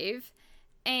 8:45,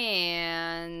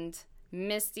 and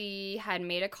Misty had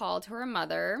made a call to her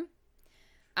mother,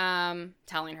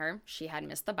 telling her she had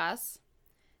missed the bus.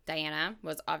 Diana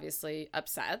was obviously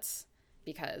upset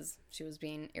because she was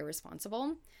being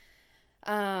irresponsible.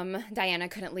 Diana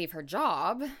couldn't leave her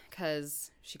job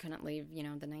because she couldn't leave, the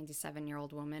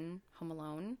 97-year-old woman home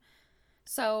alone.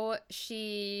 So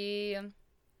she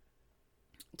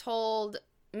told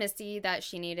Misty that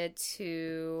she needed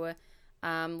to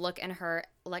look in her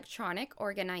electronic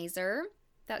organizer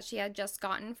that she had just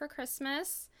gotten for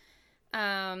Christmas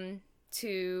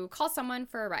to call someone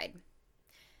for a ride.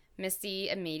 Misty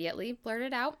immediately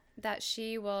blurted out that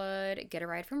she would get a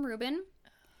ride from Ruben.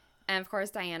 And, of course,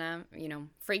 Diana,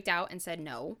 freaked out and said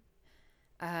no.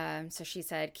 So she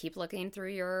said, keep looking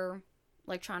through your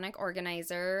electronic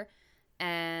organizer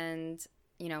and,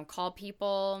 call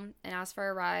people and ask for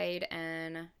a ride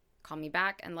and call me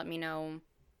back and let me know,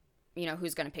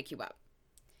 who's going to pick you up.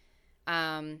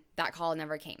 That call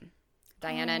never came.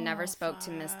 Diana never spoke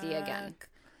to Misty again.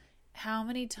 How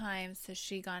many times has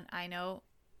she gone, I know,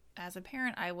 as a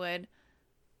parent, I would,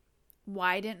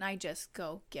 why didn't I just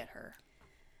go get her?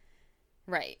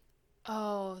 Right.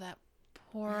 Oh, that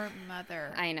poor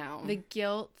mother. I know. The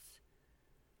guilt.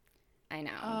 I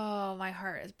know. Oh, my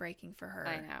heart is breaking for her.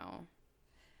 I know.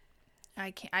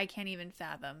 I can't even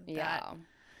fathom that. Yeah.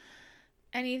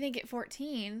 And you think at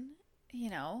 14,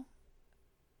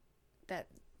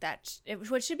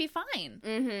 which should be fine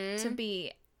to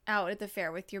be out at the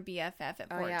fair with your BFF at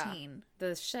 14. Yeah.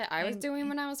 The shit I was doing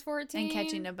when I was 14. And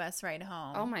catching a bus ride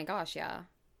home. Oh my gosh, yeah.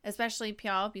 Especially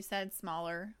Puyallup, you said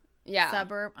smaller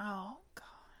suburb. Oh, God.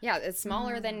 Yeah, it's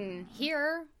smaller than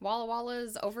here. Walla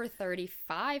Walla's over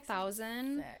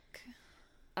 35,000. Sick.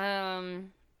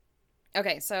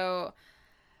 Okay, so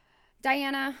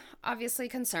Diana, obviously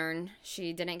concerned.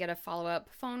 She didn't get a follow-up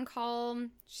phone call.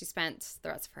 She spent the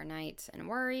rest of her night in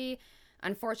worry.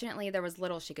 Unfortunately, there was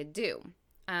little she could do.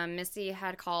 Misty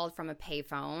had called from a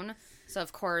payphone, so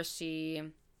of course she,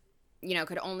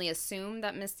 could only assume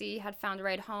that Misty had found a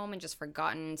ride home and just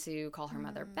forgotten to call her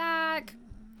mother back.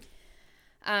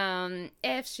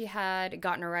 If she had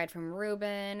gotten a ride from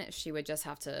Ruben, she would just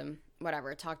have to,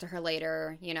 talk to her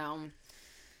later,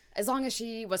 as long as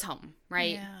she was home,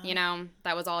 right? Yeah. You know,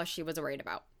 that was all she was worried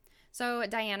about. So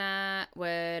Diana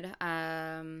would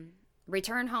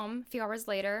return home a few hours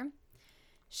later.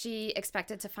 She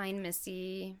expected to find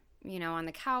Missy, you know, on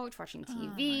the couch watching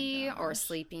TV or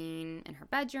sleeping in her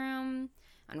bedroom.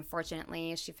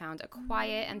 Unfortunately, she found a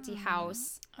quiet, empty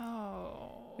house.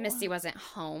 Oh. Missy wasn't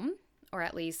home, or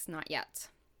at least not yet.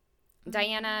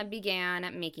 Diana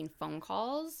began making phone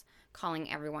calls,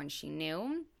 calling everyone she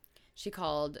knew. She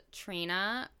called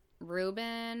Trina,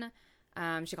 Ruben.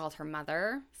 She called her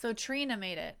mother. So Trina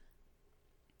made it.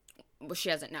 Well, she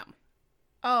doesn't know.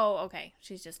 Oh, okay.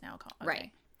 She's just now called.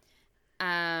 Okay.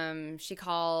 Right. She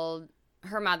called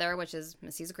her mother, which is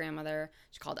Missy's grandmother.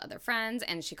 She called other friends,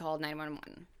 and she called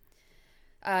 911.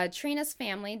 Trina's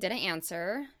family didn't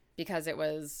answer because it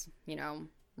was, you know,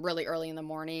 really early in the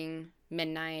morning,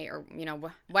 midnight, or, you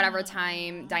know, whatever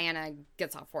time Diana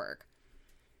gets off work.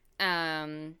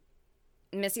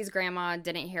 Missy's grandma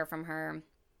didn't hear from her.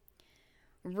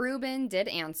 Ruben did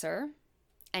answer,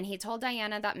 and he told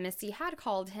Diana that Missy had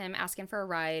called him asking for a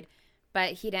ride,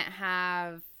 but he didn't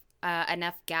have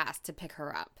enough gas to pick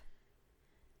her up.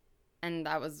 And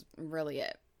that was really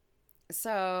it.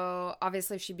 So,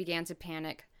 obviously, she began to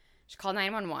panic. She called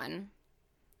 911,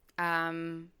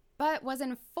 but was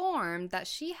informed that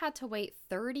she had to wait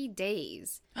 30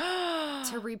 days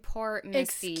to report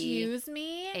Missy Excuse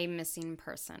me? a missing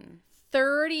person.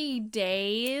 30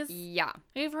 days? Yeah.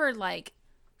 We've heard like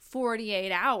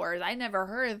 48 hours. I never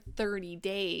heard 30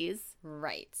 days.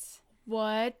 Right.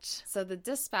 What? So the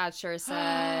dispatcher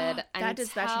said that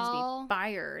dispatcher needs to be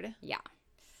fired. Yeah.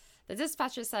 The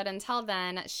dispatcher said until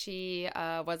then, she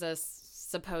was a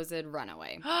supposed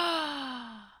runaway.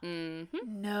 Mm-hmm.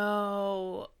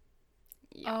 No.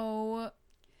 Yeah. Oh.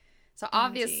 So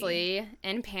obviously,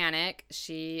 in panic,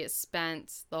 she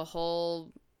spent the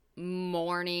whole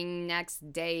morning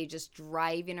next day just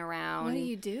driving around. What do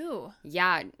you do?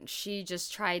 Yeah, she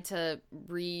just tried to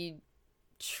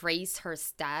retrace her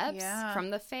steps from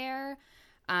the fair.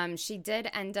 She did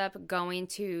end up going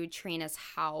to Trina's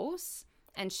house,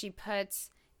 and she put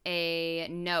a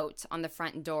note on the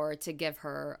front door to give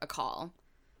her a call.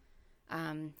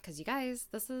 Because you guys,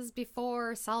 this is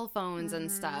before cell phones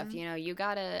and stuff. You know, you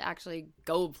gotta actually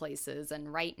go places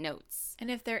and write notes.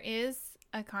 And if there is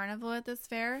a carnival at this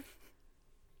fair,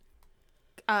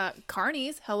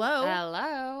 carnies, hello.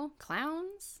 Hello,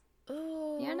 clowns.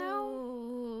 Ooh. You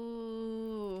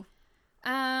know?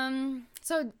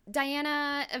 So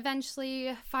Diana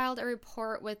eventually filed a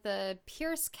report with the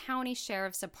Pierce County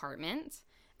Sheriff's Department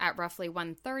at roughly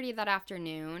 1:30 that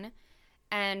afternoon,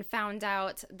 and found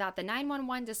out that the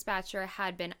 911 dispatcher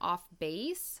had been off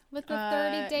base with the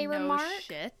 30-day remark.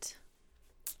 Shit.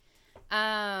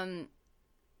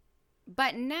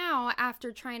 But now,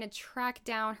 after trying to track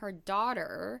down her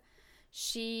daughter,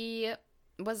 she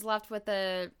was left with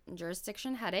a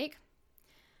jurisdiction headache.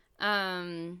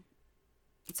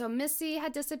 So Missy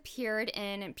had disappeared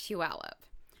in Puyallup,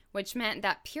 which meant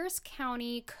that Pierce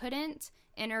County couldn't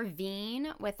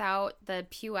intervene without the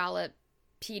Puyallup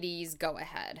PD's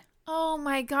go-ahead. Oh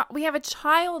my God. We have a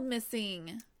child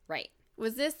missing. Right.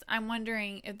 Was this, I'm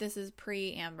wondering if this is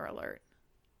pre-Amber Alert.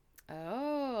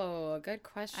 Oh, good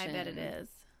question. I bet it is.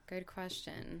 Good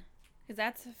question. Because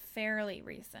that's fairly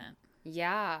recent.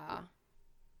 Yeah.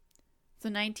 So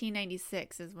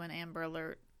 1996 is when Amber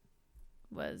Alert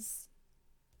was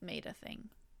made a thing.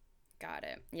 Got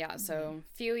it. Yeah, so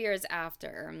a few years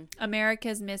after.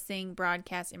 America's Missing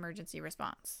Broadcast Emergency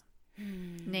Response.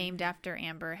 Named after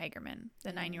Amber Hagerman,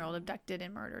 the 9-year-old abducted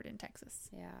and murdered in Texas.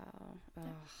 Yeah. Ugh.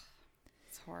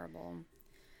 It's horrible.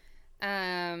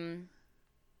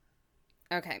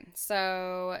 Okay,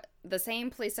 so the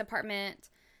same police department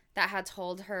that had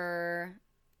told her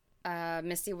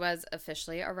Misty was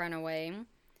officially a runaway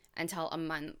until a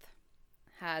month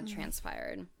had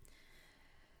transpired.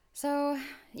 So,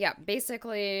 yeah,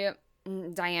 basically,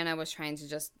 Diana was trying to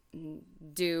just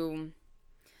do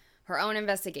her own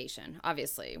investigation,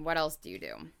 obviously. What else do you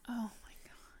do? Oh, my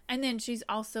God. And then she's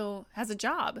also has a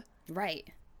job. Right.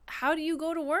 How do you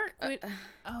go to work?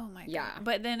 Oh, my God. Yeah.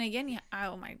 But then again,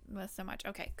 oh, my, that's so much.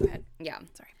 Okay, go ahead. Yeah.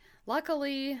 Sorry.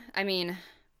 Luckily, I mean,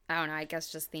 I don't know, I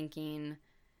guess just thinking,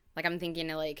 like, I'm thinking,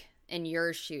 like, in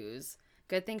your shoes,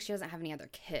 good thing she doesn't have any other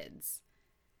kids.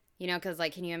 You know, because,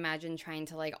 like, can you imagine trying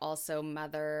to, like, also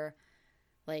mother,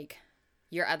 like,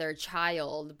 your other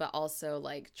child, but also,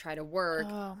 like, try to work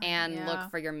and look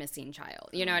for your missing child?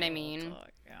 You know what I mean?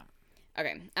 Yeah.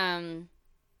 Okay.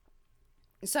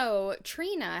 So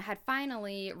Trina had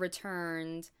finally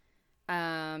returned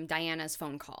Diana's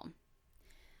phone call.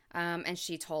 And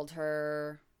she told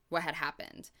her what had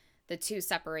happened. the two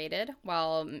separated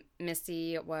while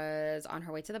Misty was on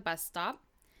her way to the bus stop.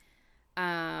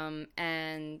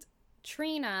 And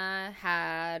Trina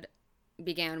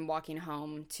began walking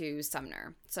home to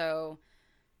Sumner. So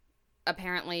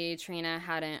apparently Trina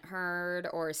hadn't heard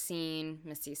or seen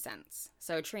Misty since.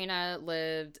 So Trina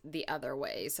lived the other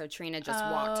way. So Trina just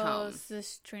walked home. So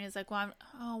Trina's like, well,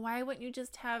 why wouldn't you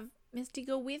just have Misty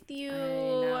go with you? I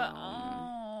know.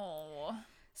 Oh.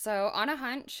 So on a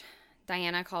hunch,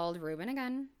 Diana called Reuben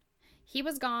again. He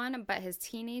was gone, but his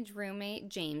teenage roommate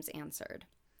James answered.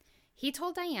 He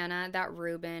told Diana that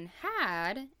Reuben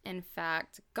had, in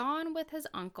fact, gone with his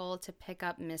uncle to pick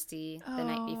up Misty the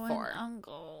night before. An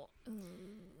uncle.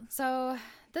 So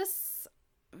this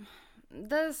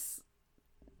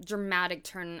dramatic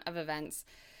turn of events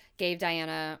gave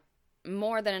Diana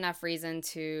more than enough reason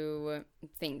to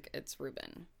think it's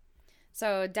Reuben.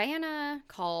 So Diana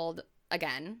called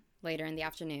again later in the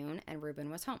afternoon, and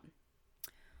Reuben was home.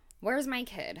 "Where's my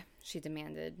kid?" she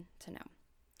demanded to know.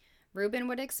 Reuben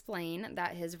would explain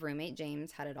that his roommate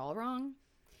James had it all wrong,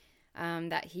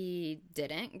 that he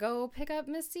didn't go pick up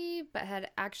Misty, but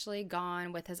had actually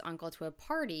gone with his uncle to a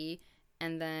party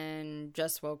and then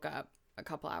just woke up a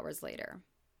couple hours later.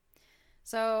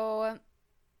 So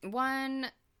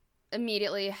one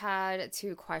immediately had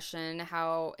to question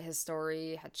how his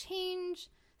story had changed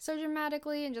so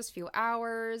dramatically in just a few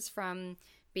hours, from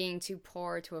being too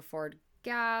poor to afford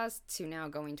gas to now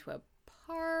going to a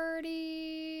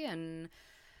party, and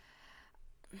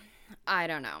I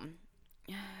don't know.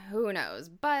 Who knows?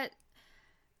 But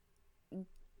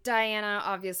Diana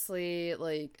obviously,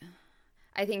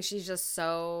 I think she's just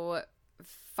so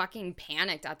fucking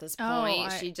panicked at this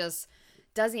point. She just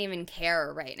doesn't even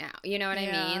care right now. You know what I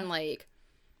mean?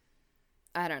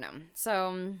 I don't know.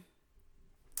 So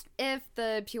if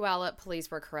the Puyallup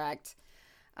police were correct,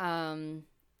 and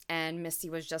Misty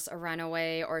was just a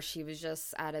runaway, or she was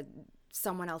just at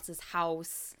someone else's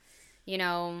house,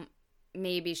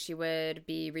 maybe she would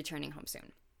be returning home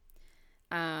soon.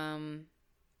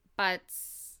 But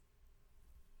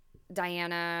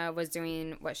Diana was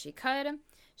doing what she could.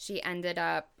 She ended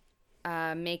up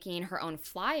making her own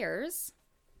flyers,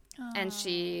 and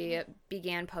she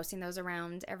began posting those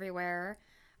around everywhere.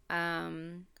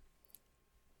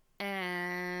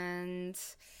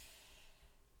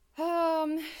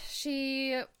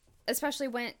 She especially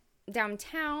went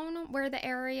downtown, where the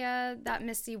area that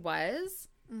Misty was.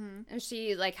 Mm-hmm. And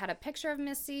she had a picture of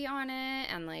Misty on it,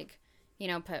 and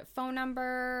put phone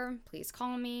number, please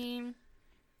call me.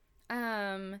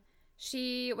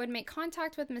 She would make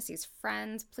contact with Misty's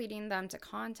friends, pleading them to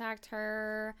contact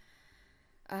her.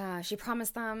 She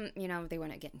promised them, they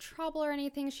wouldn't get in trouble or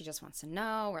anything. She just wants to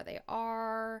know where they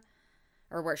are,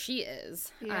 or where she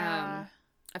is. Yeah.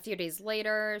 A few days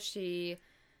later, she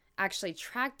actually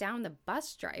tracked down the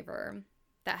bus driver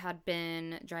that had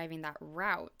been driving that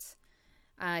route.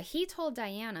 He told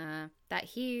Diana that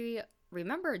he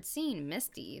remembered seeing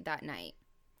Misty that night.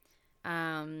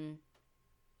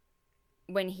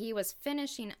 When he was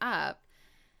finishing up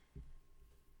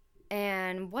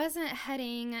and wasn't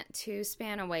heading to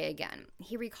Spanaway again.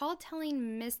 He recalled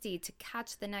telling Misty to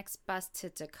catch the next bus to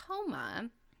Tacoma,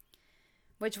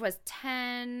 which was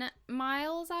 10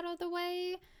 miles out of the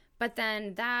way. But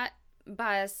then that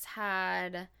bus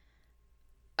had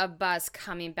a bus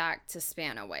coming back to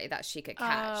Spanaway that she could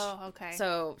catch. Oh, okay.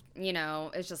 So,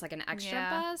 it's just an extra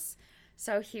bus.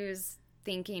 So he was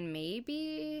thinking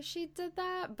maybe she did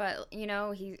that, but,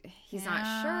 he's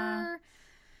not sure.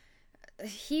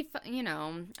 He,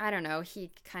 I don't know. He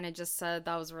kind of just said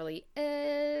that was really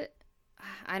it.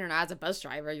 I don't know. As a bus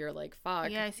driver, you're like, fuck.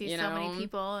 Yeah, I see so many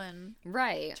people and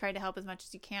try to help as much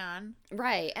as you can.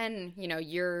 Right. And,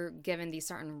 you're given these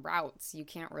certain routes. You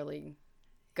can't really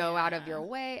go out of your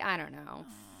way. I don't know.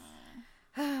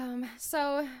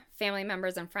 So family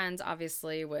members and friends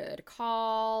obviously would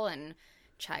call and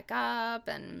check up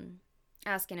and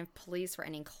asking if police were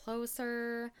any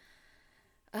closer.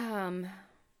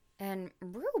 And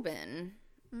Reuben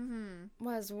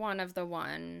was one of the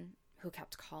one who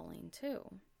kept calling too,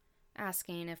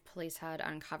 asking if police had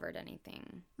uncovered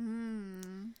anything.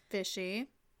 Fishy.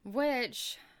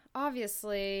 Which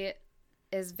obviously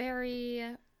is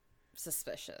very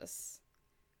suspicious.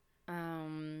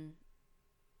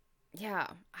 Yeah,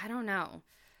 I don't know.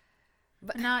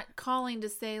 But not calling to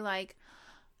say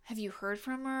have you heard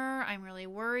from her? I'm really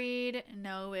worried.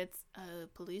 No, it's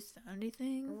police found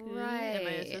anything? Right. Am I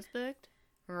a suspect?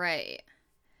 Right.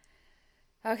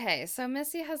 Okay, so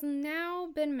Misty has now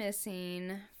been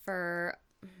missing for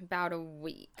about a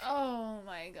week. Oh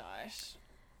my gosh.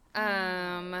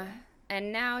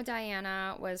 And now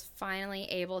Diana was finally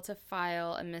able to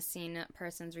file a missing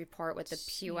persons report with the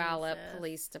Puyallup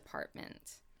Police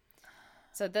Department.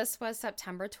 So this was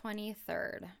September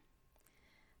 23rd.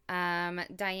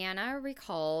 Diana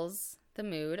recalls the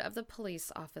mood of the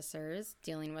police officers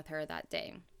dealing with her that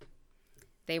day.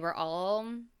 They were all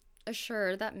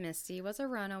assured that Misty was a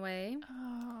runaway,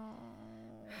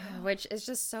 which is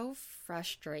just so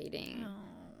frustrating.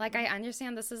 Like, I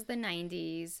understand this is the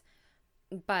 90s,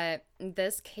 but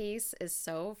this case is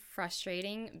so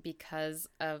frustrating because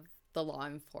of the law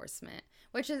enforcement,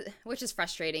 which is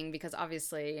frustrating because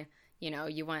obviously, you know,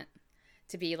 you want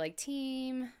to be like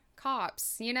team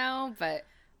cops, you know, but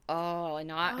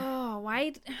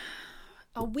why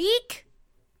a week?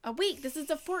 This is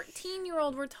a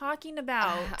 14-year-old we're talking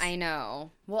about. I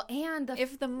know. Well, and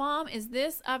if the mom is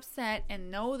this upset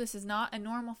and no, this is not a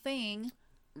normal thing,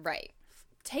 right,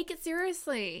 take it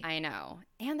seriously. I know.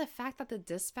 And the fact that the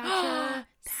dispatcher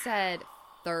said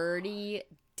 30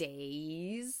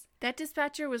 days. That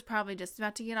dispatcher was probably just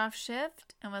about to get off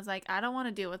shift and was like, I don't want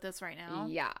to deal with this right now.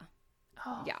 Yeah.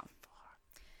 Oh, yeah.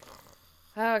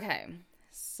 Okay.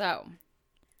 So,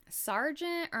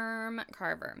 Sergeant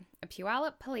Carver, a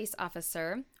Puyallup police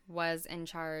officer, was in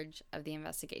charge of the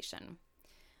investigation.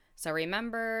 So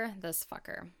remember this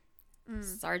fucker.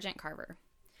 Sergeant Carver.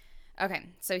 Okay,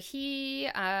 so he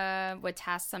would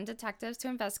task some detectives to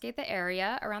investigate the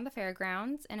area around the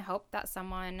fairgrounds in hope that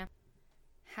someone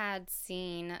had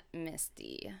seen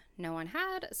Misty. No one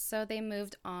had, so they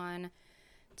moved on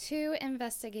to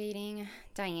investigating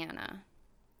Diana,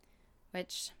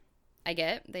 which I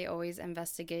get. They always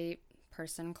investigate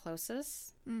person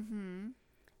closest. Mm-hmm.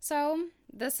 So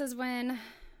this is when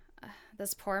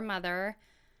this poor mother,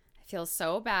 I feel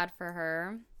so bad for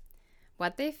her.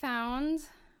 What they found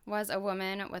was a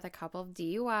woman with a couple of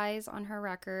DUIs on her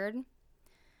record,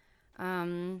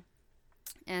 and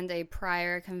a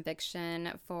prior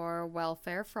conviction for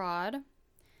welfare fraud.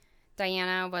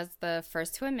 Diana was the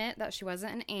first to admit that she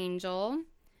wasn't an angel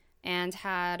and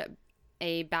had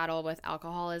a battle with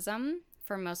alcoholism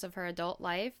for most of her adult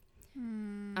life.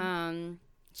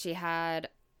 She had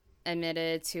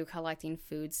admitted to collecting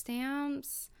food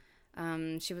stamps.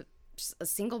 She was just a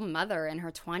single mother in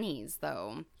her 20s,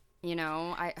 though. You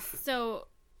know,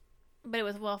 but it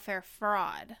was welfare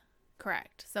fraud,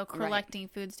 correct? So collecting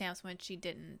food stamps when she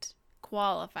didn't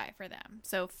qualify for them.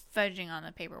 So fudging on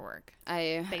the paperwork.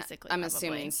 I'm probably.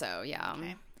 assuming so, yeah.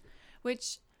 Okay.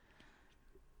 Which,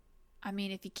 I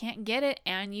mean, if you can't get it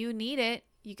and you need it,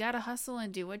 you gotta hustle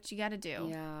and do what you gotta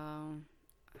do. Yeah.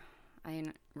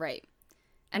 Right.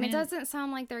 And it doesn't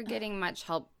sound like they're getting much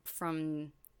help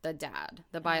from the dad,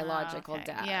 the biological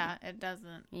dad. Yeah, it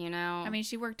doesn't. You know? I mean,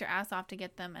 she worked her ass off to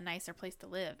get them a nicer place to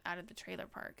live out of the trailer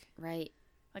park. Right.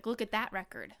 Like, look at that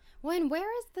record.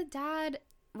 Where is the dad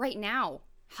right now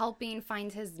helping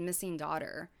find his missing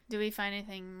daughter? Do we find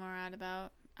anything more out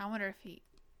about? I wonder if he...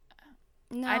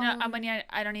 No. I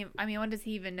don't even... I mean, when does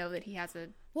he even know that he has a...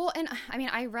 Well, and I mean,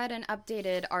 I read an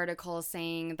updated article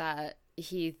saying that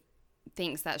he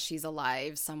thinks that she's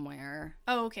alive somewhere.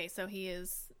 Oh, okay. So he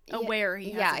is aware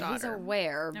he has a daughter. Yeah, he's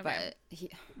aware, okay. But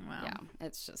wow. Yeah,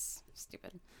 it's just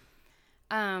stupid.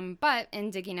 But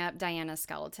in digging up Diana's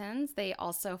skeletons, they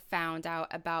also found out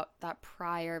about that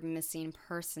prior missing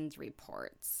persons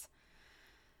reports.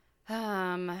 So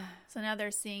now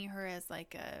they're seeing her as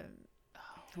like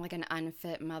an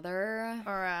unfit mother,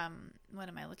 or what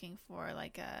am I looking for?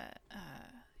 Like a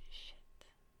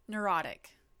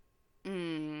neurotic.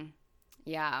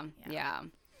 Yeah.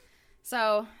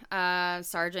 So,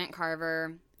 Sergeant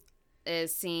Carver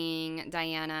is seeing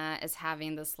Diana as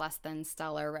having this less than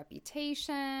stellar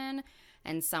reputation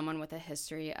and someone with a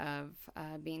history of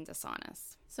being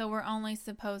dishonest. So we're only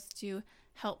supposed to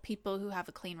help people who have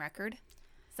a clean record?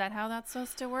 Is that how that's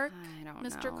supposed to work? I don't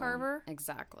Mr. know. Carver?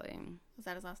 Exactly. Is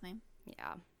that his last name?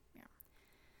 Yeah.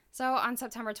 So on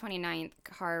September 29th,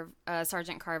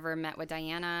 Sergeant Carver met with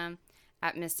Diana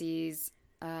at Misty's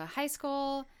high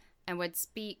school and would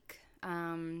speak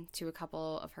to a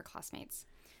couple of her classmates.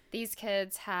 These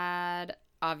kids had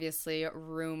obviously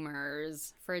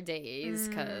rumors for days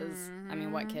because, I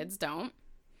mean, what kids don't?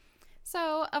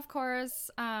 So, of course,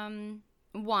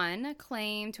 one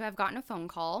claimed to have gotten a phone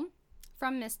call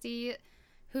from Misty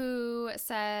who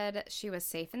said she was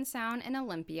safe and sound in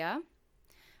Olympia.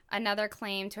 Another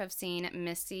claimed to have seen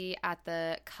Misty at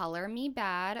the Color Me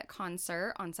Bad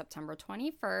concert on September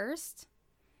 21st.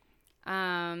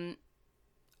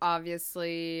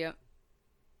 Obviously,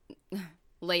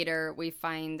 later we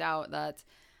find out that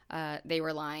they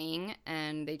were lying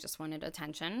and they just wanted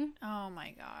attention. Oh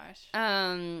my gosh.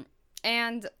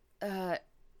 And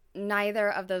neither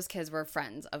of those kids were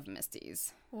friends of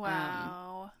Misty's.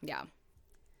 Wow. Yeah.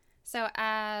 So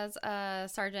as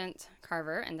Sergeant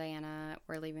Carver and Diana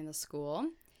were leaving the school,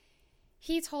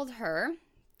 he told her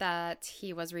that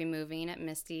he was removing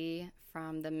Misty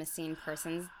from the missing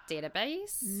persons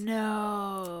database.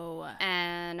 No.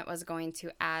 And was going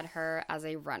to add her as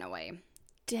a runaway.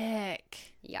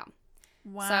 Dick. Yeah.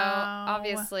 Wow. So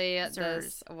obviously Sirs.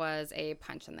 this was a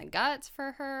punch in the gut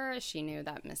for her. She knew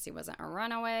that Misty wasn't a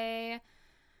runaway.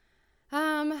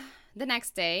 The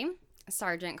next day,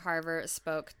 Sergeant Carver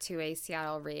spoke to a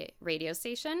Seattle radio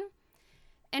station,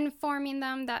 informing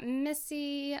them that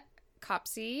Missy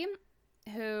Copsey,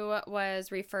 who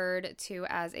was referred to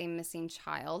as a missing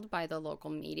child by the local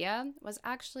media, was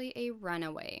actually a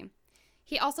runaway.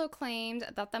 He also claimed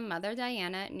that the mother,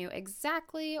 Diana, knew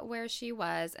exactly where she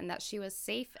was and that she was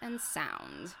safe and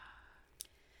sound.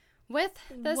 With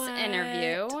this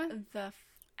interview, the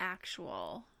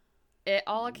actual... it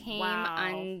all came Wow.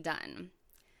 undone.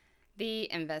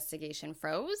 The investigation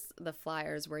froze, the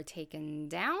flyers were taken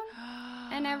down,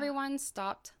 and everyone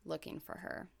stopped looking for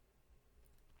her.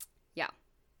 Yeah.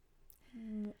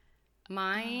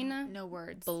 Mine No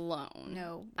words. blown.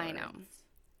 No words. I know.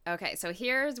 Okay, so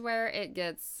here's where it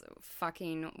gets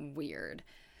fucking weird.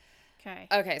 Okay.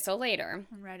 Okay, so later,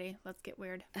 I'm ready. Let's get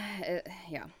weird.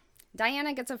 yeah,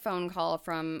 Diana gets a phone call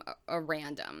from a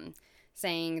random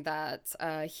saying that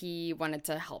he wanted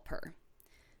to help her.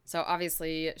 So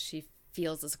obviously she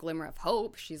feels this glimmer of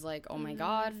hope. She's like, oh my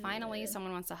God, finally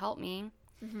someone wants to help me.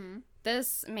 Mm-hmm.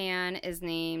 This man is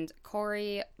named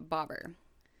Corey Bobber.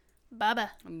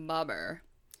 Bubba.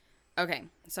 Okay,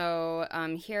 so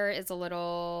here is a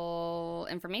little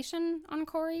information on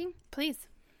Corey. Please.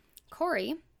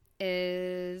 Corey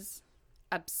is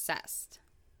obsessed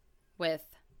with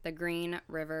the Green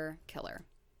River Killer.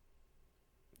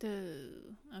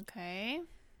 Okay.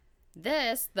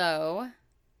 This, though,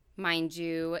 mind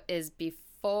you, is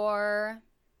before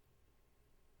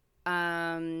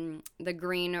the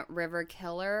Green River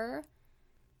Killer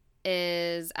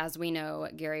is, as we know,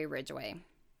 Gary Ridgway.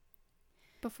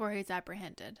 Before he's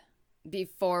apprehended.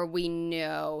 Before we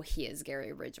know he is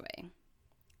Gary Ridgway.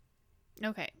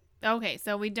 Okay,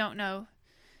 so we don't know.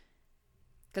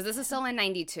 Because this is still in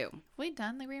 92. Have we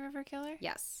done the Green River Killer?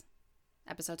 Yes.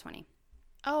 Episode 20.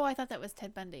 Oh, I thought that was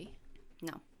Ted Bundy.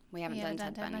 No, we haven't done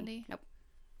Ted Bundy. Nope.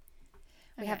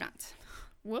 We have not.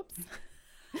 Whoops.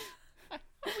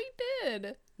 We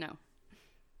did. No.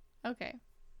 Okay.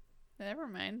 Never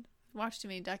mind. Watched too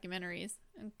many documentaries.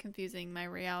 I'm confusing my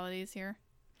realities here.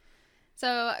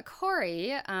 So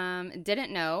Corey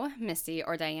didn't know Misty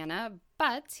or Diana,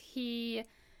 but he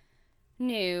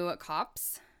knew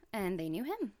cops, and they knew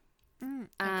him.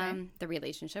 Okay. The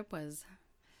relationship was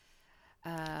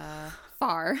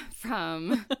far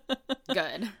from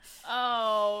good.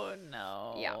 Oh,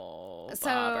 no. Yeah.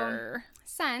 Bobber. So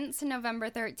since November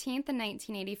 13th,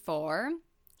 1984,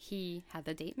 he had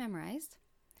the date memorized.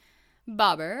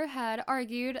 Bobber had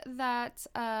argued that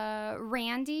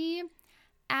Randy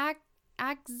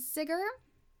Achziger,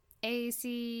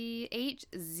 Achziger,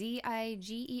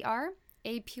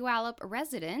 a Puyallup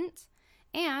resident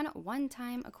and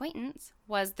one-time acquaintance,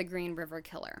 was the Green River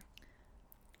Killer.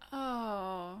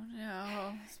 Oh,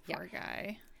 no. This poor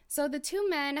guy. So the two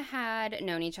men had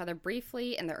known each other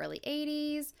briefly in the early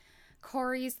 80s.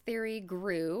 Corey's theory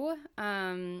grew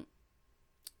and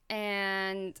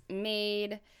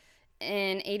made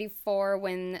in 84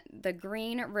 when the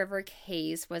Green River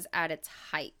case was at its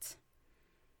height.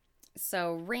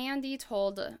 So Randy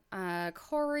told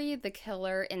Corey the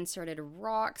killer inserted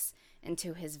rocks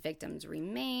into his victim's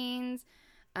remains.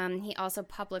 He also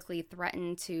publicly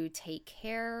threatened to take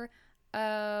care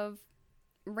of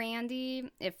Randy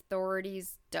if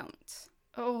authorities don't.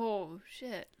 Oh,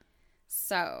 shit.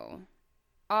 So,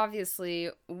 obviously,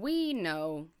 we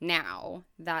know now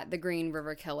that the Green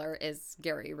River Killer is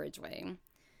Gary Ridgway.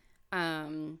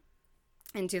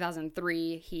 In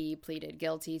 2003, he pleaded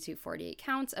guilty to 48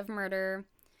 counts of murder.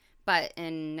 But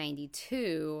in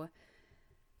 92,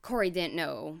 Corey didn't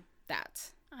know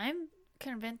that. I'm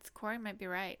convinced Corey might be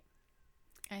right.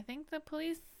 I think the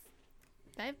police,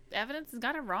 that evidence has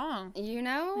got it wrong. You We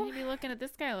know? need to be looking at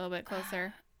this guy a little bit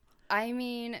closer. I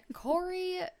mean,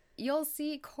 Corey, you'll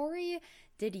see, Corey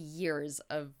did years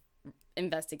of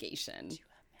investigation. Could you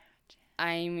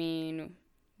I mean,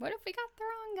 what if we got the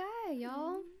wrong guy,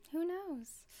 y'all? Who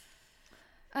knows?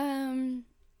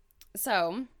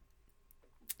 So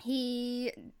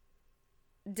he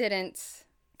didn't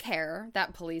care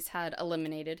that police had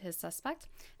eliminated his suspect.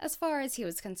 As far as he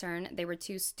was concerned, they were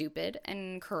too stupid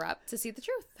and corrupt to see the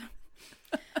truth.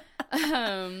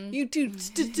 You two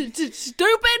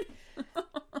stupid.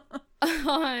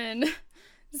 On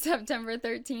September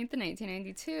 13th,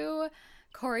 1992,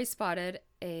 Corey spotted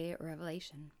a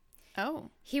revelation. Oh.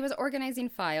 He was organizing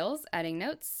files, adding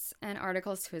notes and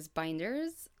articles to his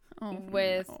binders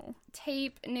with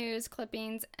tape, news,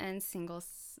 clippings, and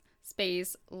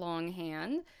single-space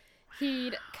longhand.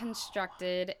 He'd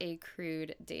constructed a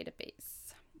crude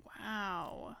database.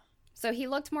 Wow. So he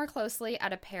looked more closely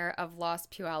at a pair of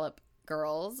lost Puyallup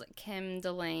girls, Kim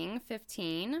DeLange,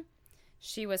 15.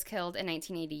 She was killed in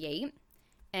 1988.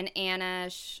 And Anna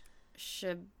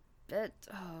Chebet,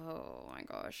 oh my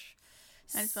gosh.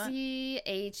 Chebetnoy.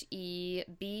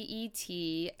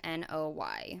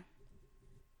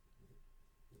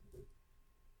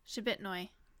 Chebetnoy.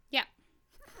 Yeah.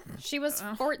 She was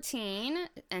 14,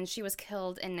 and she was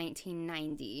killed in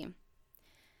 1990.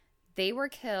 They were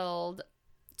killed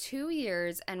 2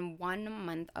 years and 1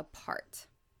 month apart.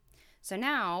 So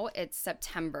now it's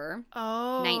September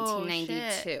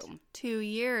 1992. Shit. 2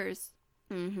 years.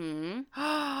 Mm-hmm.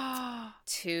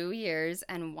 2 years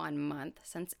and 1 month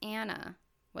since Anna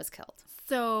was killed.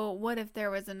 So what if there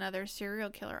was another serial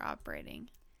killer operating?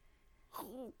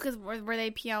 Because were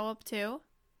they Puyallup too?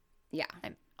 Yeah.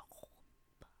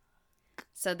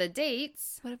 So the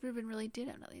dates... What if Ruben really did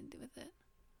have nothing to do with it?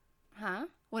 Huh?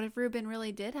 What if Ruben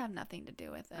really did have nothing to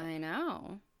do with it? I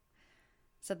know.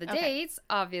 So the dates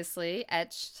obviously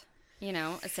etched,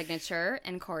 a signature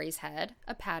in Corey's head,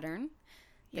 a pattern.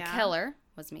 The killer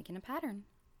was making a pattern.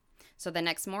 So the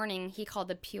next morning, he called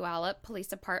the Puyallup Police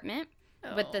Department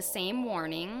with the same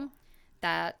warning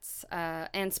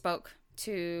and spoke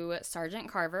to Sergeant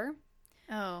Carver,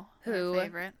 who,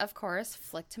 favorite. Of course,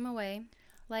 flicked him away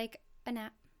like a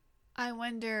gnat. I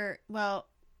wonder,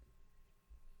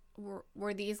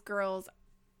 were these girls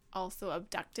also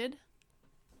abducted?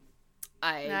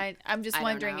 I'm just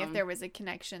wondering if there was a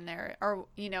connection there, or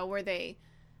were they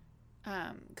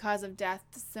cause of death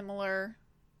similar,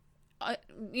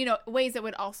 ways that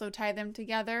would also tie them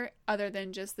together other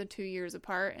than just the 2 years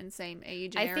apart and same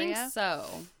age and area? I think so.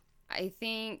 I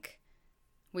think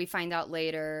we find out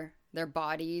later their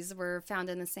bodies were found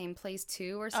in the same place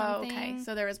too, or something. Oh, okay,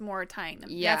 so there was more tying them.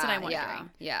 Yeah, that's what I'm wondering.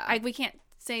 Yeah. We can't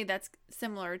say that's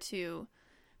similar to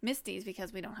Misty's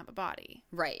because we don't have a body.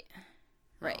 Right.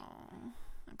 Oh,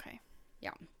 okay.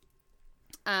 Yeah.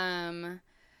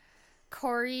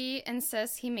 Corey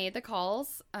insists he made the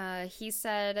calls. He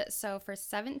said so for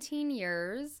 17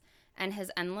 years, and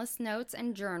his endless notes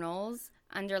and journals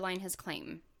underline his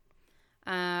claim.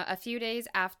 A few days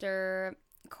after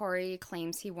Corey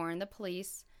claims he warned the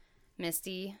police,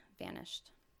 Misty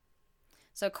vanished.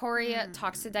 So Corey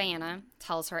talks to Diana,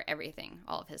 tells her everything,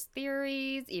 all of his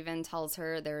theories, even tells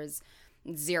her there's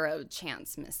 0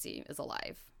 chance Misty is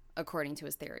alive, according to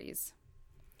his theories.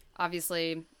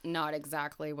 Obviously, not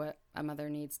exactly what a mother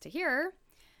needs to hear,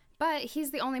 but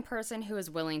he's the only person who is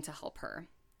willing to help her.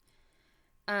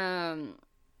 On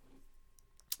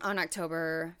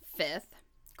October 5th,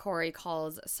 Corey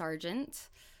calls Sergeant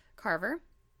Carver,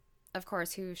 of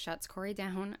course, who shuts Corey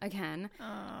down again,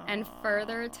 and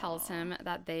further tells him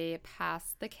that they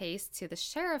passed the case to the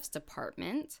sheriff's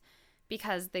department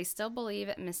because they still believe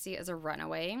Misty is a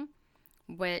runaway,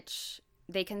 which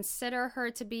they consider her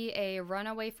to be a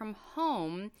runaway from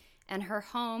home, and her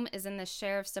home is in the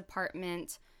sheriff's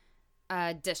department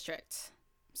district.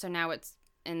 So now it's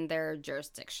in their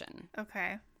jurisdiction.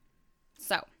 Okay.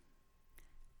 So,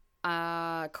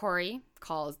 Corey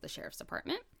calls the sheriff's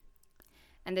department,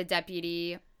 and the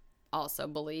deputy also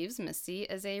believes Misty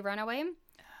is a runaway.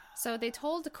 So they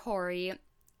told Corey,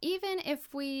 even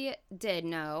if we did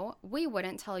know, we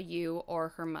wouldn't tell you or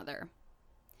her mother.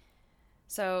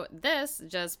 So this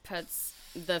just puts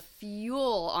the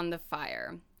fuel on the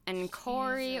fire. And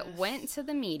Corey went to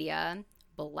the media,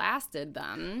 blasted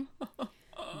them.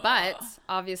 But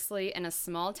obviously in a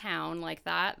small town like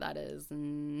that, that is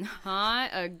not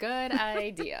a good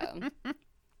idea.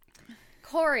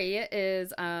 Corey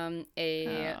is a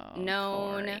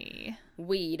known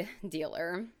weed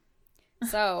dealer.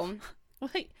 So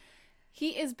Wait, he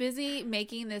is busy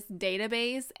making this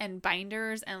database and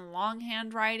binders and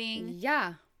longhand writing.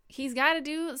 Yeah. He's got to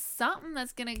do something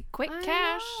that's going to quick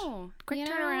cash, quick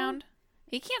turnaround.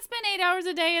 He can't spend 8 hours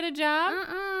a day at a job.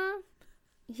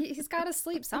 He's got to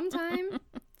sleep sometime.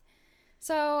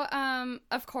 So,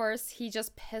 of course, he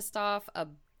just pissed off a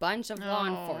bunch of law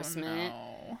enforcement.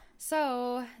 No.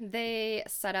 So they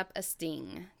set up a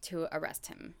sting to arrest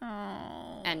him.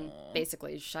 And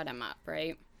basically shut him up,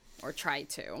 right? Or try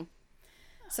to.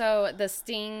 So the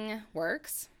sting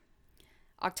works.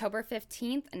 October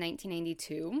 15th,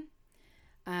 1992.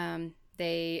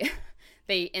 They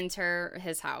They enter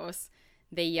his house.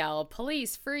 They yell,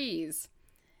 "Police, freeze."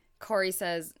 Corey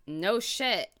says, "No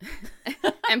shit,"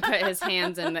 and put his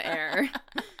hands in the air.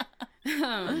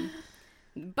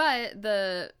 But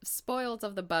the spoils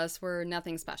of the bus were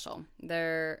nothing special.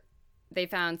 They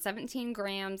found 17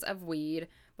 grams of weed,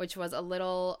 which was a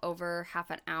little over half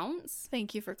an ounce.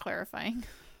 Thank you for clarifying.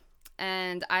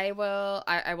 And I will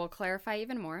clarify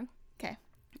even more. Okay.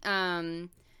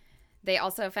 They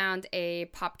also found a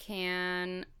pop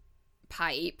can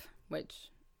pipe,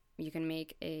 which you can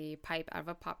make a pipe out of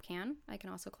a pop can. I can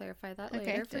also clarify that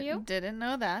later for you. Didn't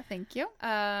know that. Thank you.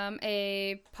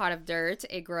 A pot of dirt,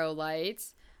 a grow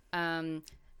light,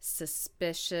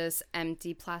 suspicious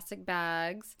empty plastic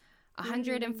bags,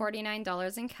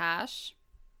 $149 in cash,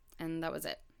 and that was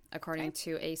it, according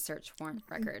to a search warrant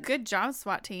record. Good job,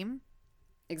 SWAT team.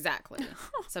 Exactly.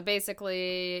 So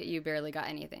basically, you barely got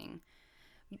anything.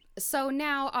 So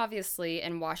now, obviously,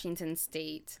 in Washington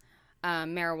State,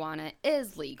 marijuana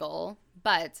is legal,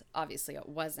 but obviously it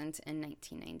wasn't in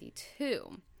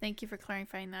 1992. Thank you for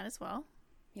clarifying that as well.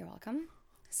 You're welcome.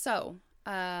 So,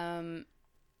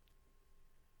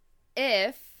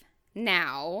 if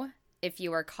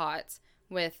you are caught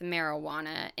with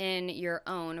marijuana in your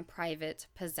own private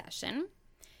possession,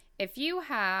 if you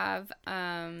have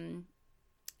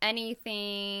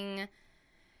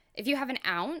if you have an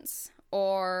ounce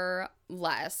or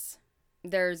less,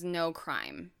 there's no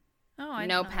crime. Oh,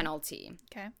 no penalty.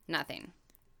 Okay. Nothing.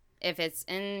 If it's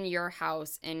in your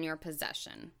house, in your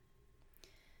possession.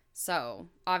 So,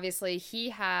 obviously,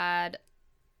 he had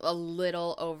a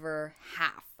little over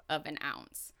half of an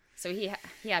ounce. So, he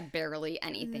had barely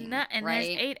anything, and right?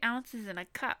 there's 8 ounces in a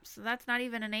cup, so that's not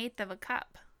even an eighth of a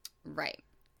cup. Right.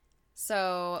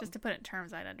 So... Just to put it in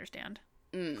terms I'd understand.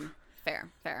 Fair.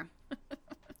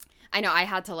 I know, I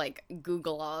had to, like,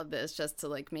 Google all of this just to,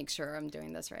 like, make sure I'm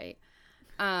doing this right.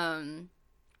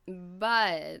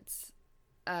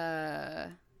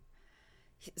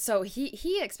 So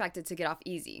he expected to get off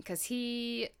easy because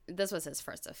this was his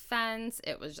first offense.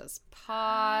 It was just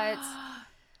pot.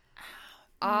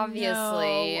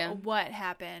 Obviously. No. What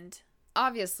happened?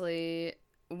 Obviously,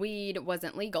 weed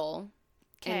wasn't legal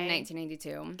in 1982.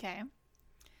 Okay.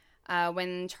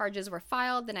 When charges were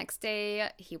filed the next day,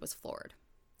 he was floored.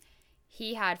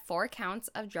 He had 4 counts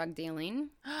of drug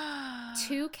dealing,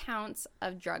 2 counts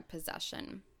of drug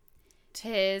possession.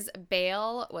 His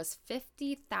bail was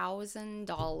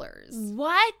 $50,000.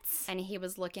 What? And he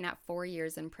was looking at 4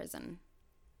 years in prison.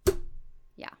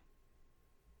 Yeah.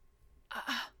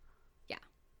 Yeah.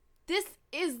 This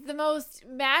is the most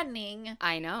maddening.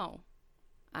 I know.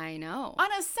 On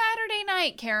a Saturday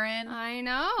night, Karen. I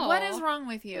know. What is wrong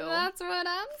with you? That's what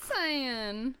I'm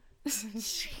saying.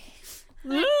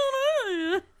 Now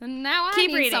I Keep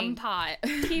need reading. some pot.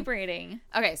 Keep reading.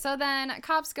 Okay, so then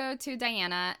cops go to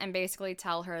Diana and basically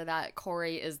tell her that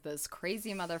Corey is this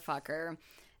crazy motherfucker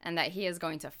and that he is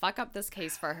going to fuck up this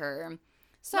case for her.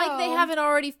 So, like they haven't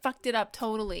already fucked it up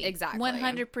totally. Exactly.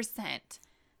 100%.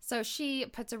 So she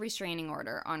puts a restraining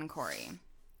order on Corey.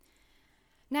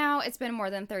 Now, it's been more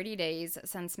than 30 days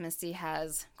since Misty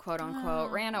has,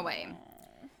 quote-unquote, ran away.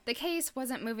 The case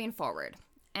wasn't moving forward,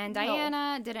 and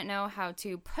Diana didn't know how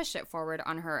to push it forward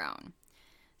on her own.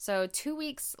 So 2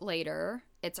 weeks later,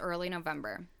 it's early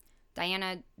November,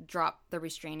 Diana dropped the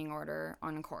restraining order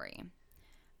on Corey.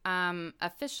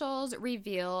 Officials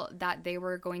reveal that they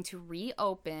were going to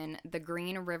reopen the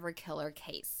Green River Killer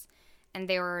case, and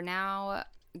they were now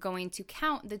going to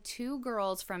count the 2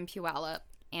 girls from Puyallup,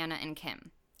 Anna and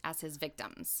Kim, as his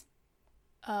victims.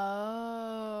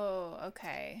 Oh,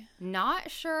 okay.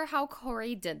 Not sure how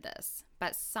Corey did this,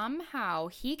 but somehow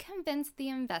he convinced the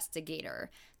investigator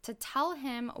to tell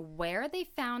him where they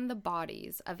found the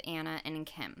bodies of Anna and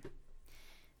Kim.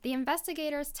 The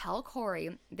investigators tell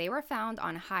Corey they were found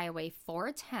on Highway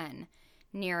 410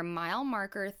 near mile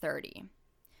marker 30.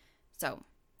 So,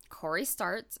 Corey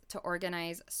starts to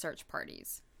organize search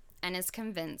parties and is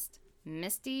convinced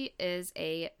Misty is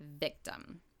a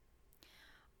victim.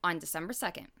 On December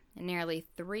 2nd, nearly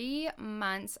 3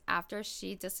 months after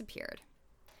she disappeared,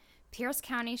 Pierce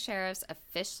County sheriffs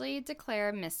officially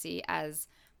declare Misty as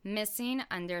missing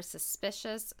under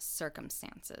suspicious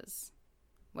circumstances,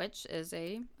 which is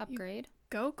a upgrade.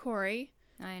 Go, Corey.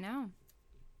 I know.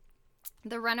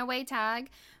 The runaway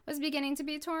tag was beginning to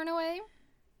be torn away,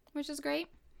 which is great.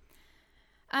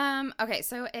 Okay,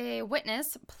 so a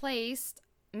witness placed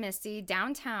Misty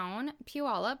downtown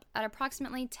Puyallup at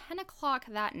approximately 10 o'clock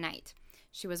that night.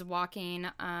 She was walking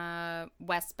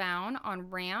westbound on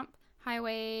Ramp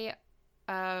Highway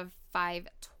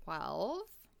 512.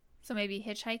 So maybe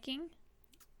hitchhiking?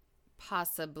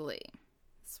 Possibly.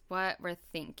 That's what we're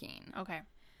thinking. Okay.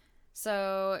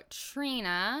 So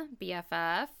Trina,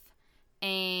 BFF,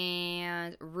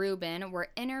 and Ruben were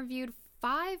interviewed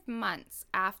 5 months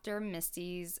after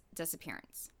Misty's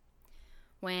disappearance.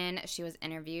 When she was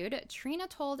interviewed, Trina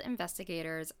told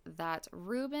investigators that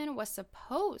Ruben was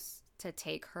supposed to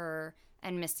take her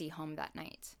and Misty home that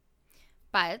night.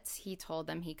 But he told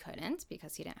them he couldn't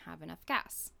because he didn't have enough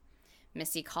gas.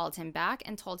 Misty called him back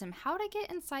and told him how to get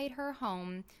inside her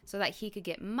home so that he could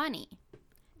get money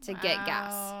to get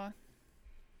gas.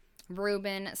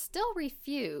 Ruben still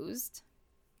refused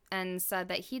and said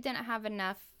that he didn't have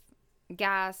enough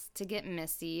gas to get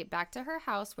Misty back to her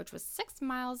house, which was 6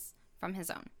 miles from his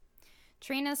own.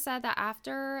 Trina said that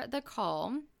after the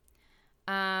call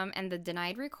and the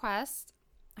denied request,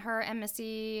 her and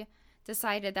Misty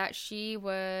decided that she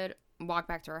would walk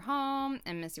back to her home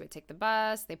and Misty would take the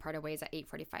bus. They parted ways at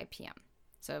 8:45 p.m.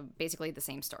 So basically the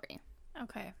same story.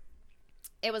 Okay.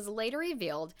 It was later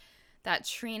revealed that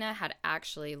Trina had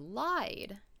actually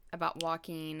lied about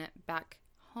walking back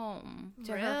home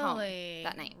to her home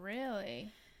that night.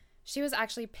 Really? She was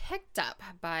actually picked up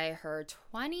by her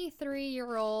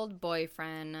 23-year-old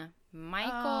boyfriend,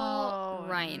 Michael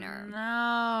Reiner.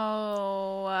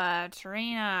 No,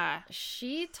 Trina.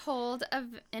 She told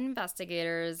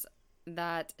investigators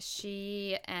that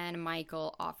she and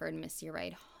Michael offered Misty a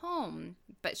ride home,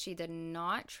 but she did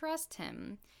not trust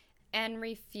him and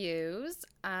refused.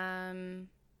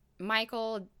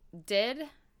 Michael did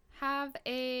have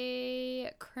a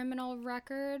criminal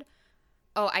record.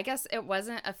 Oh, I guess it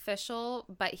wasn't official,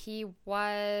 but he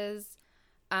was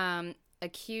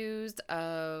accused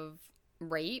of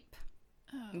rape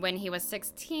when he was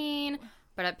 16,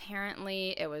 but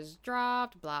apparently it was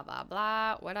dropped, blah, blah,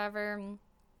 blah, whatever.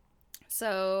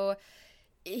 So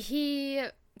he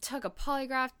took a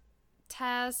polygraph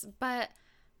test, but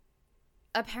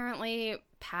apparently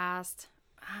passed.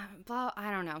 Blah,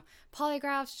 I don't know.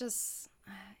 Polygraphs just,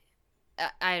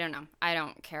 I don't know. I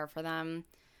don't care for them.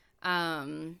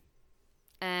 And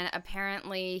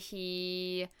apparently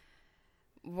he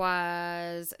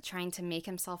was trying to make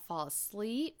himself fall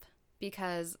asleep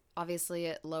because obviously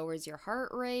it lowers your heart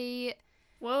rate.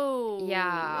 Whoa.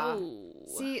 Yeah. Whoa.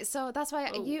 See, so that's why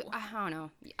I don't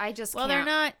know. I just Well, can't.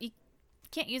 they're not, you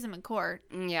can't use them in court.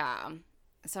 Yeah.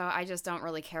 So I just don't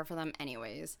really care for them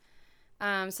anyways.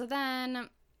 So then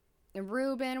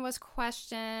Ruben was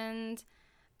questioned.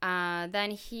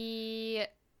 Then he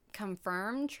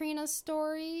confirmed Trina's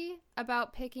story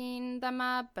about picking them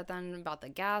up, but then about the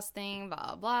gas thing,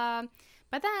 blah, blah.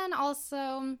 But then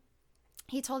also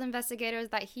he told investigators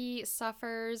that he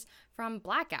suffers from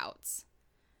blackouts.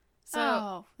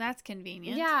 So, that's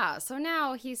convenient. yeah. So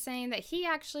now he's saying that he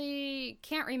actually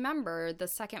can't remember the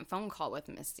second phone call with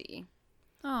Misty.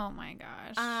 Oh my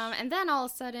gosh. And then all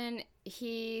of a sudden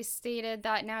he stated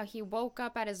that now he woke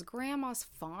up at his grandma's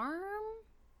farm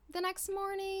the next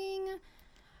morning.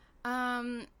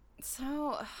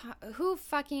 So who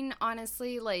fucking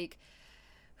honestly, like,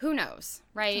 who knows,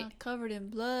 right? Covered in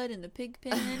blood in the pig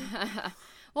pen.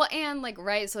 Well, and like,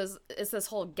 right, so it's this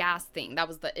whole gas thing. That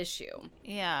was the issue.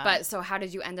 Yeah. But so how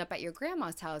did you end up at your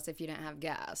grandma's house if you didn't have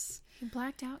gas? You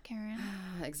blacked out, Karen.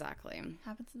 Exactly.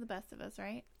 Happens to the best of us,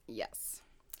 right? Yes.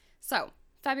 So,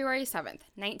 February 7th,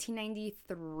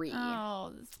 1993.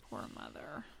 Oh, this poor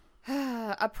mother.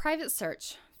 A private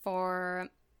search for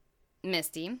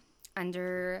Misty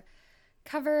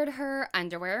covered her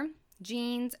underwear,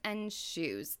 jeans, and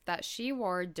shoes that she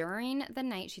wore during the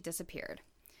night she disappeared.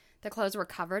 The clothes were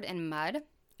covered in mud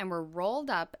and were rolled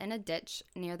up in a ditch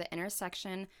near the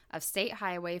intersection of State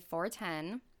Highway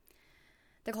 410.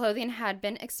 The clothing had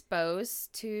been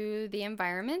exposed to the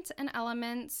environment and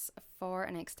elements for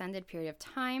an extended period of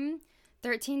time.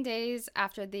 13 days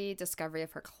after the discovery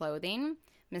of her clothing,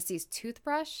 Misty's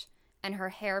toothbrush and her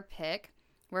hair pick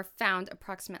were found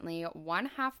approximately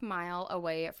 1/2 mile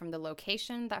away from the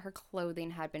location that her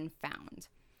clothing had been found.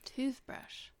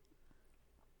 Toothbrush.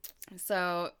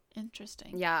 So,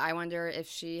 interesting. Yeah, I wonder if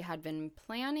she had been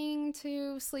planning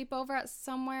to sleep over at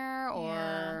somewhere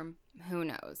or who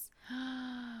knows.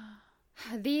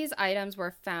 These items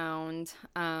were found.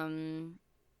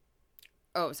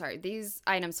 These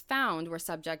items found were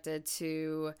subjected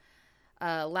to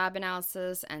lab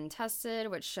analysis and tested,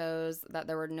 which shows that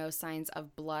there were no signs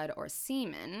of blood or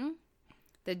semen.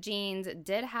 The jeans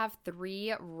did have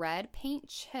 3 red paint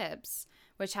chips,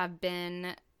 which have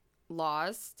been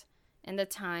lost in the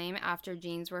time after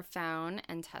jeans were found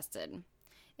and tested.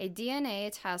 A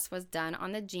DNA test was done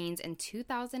on the jeans in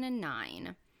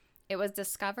 2009. It was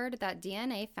discovered that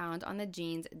DNA found on the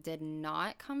jeans did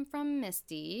not come from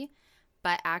Misty,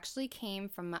 but actually came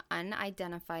from an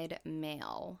unidentified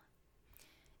male.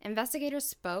 Investigators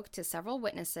spoke to several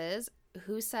witnesses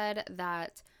who said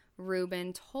that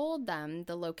Reuben told them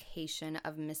the location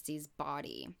of Misty's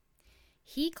body.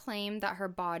 He claimed that her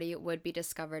body would be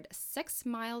discovered 6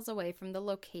 miles away from the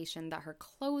location that her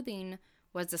clothing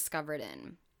was discovered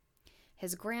in.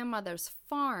 His grandmother's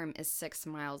farm is 6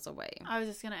 miles away. I was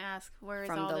just going to ask, where is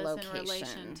from all the this location. in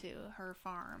relation to her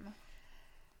farm?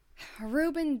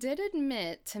 Reuben did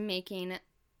admit to making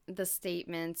the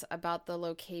statements about the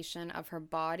location of her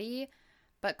body,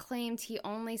 but claimed he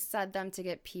only said them to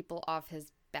get people off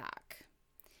his back.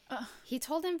 He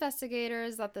told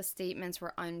investigators that the statements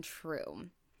were untrue,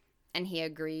 and he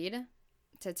agreed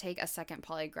to take a second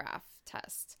polygraph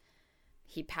test.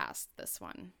 He passed this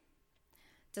one.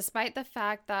 Despite the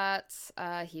fact that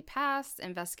he passed,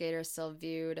 investigators still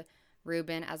viewed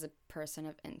Reuben as a person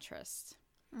of interest.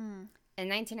 In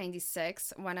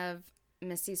 1996, one of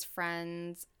Misty's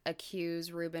friends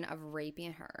accused Reuben of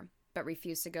raping her, but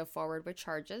refused to go forward with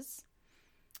charges.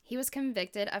 He was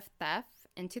convicted of theft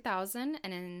in 2000,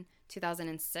 and in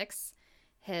 2006,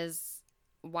 his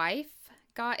wife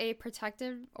got a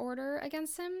protective order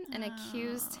against him and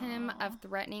accused him of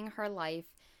threatening her life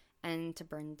and to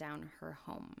burn down her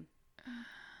home.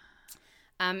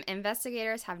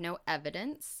 Investigators have no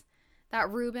evidence that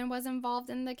Reuben was involved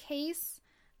in the case,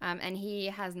 and he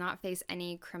has not faced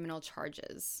any criminal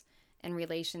charges in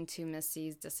relation to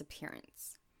Misty's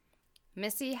disappearance.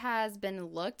 Misty has been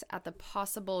looked at the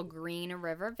possible Green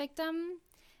River victim,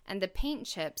 and the paint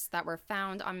chips that were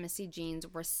found on Misty jeans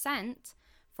were sent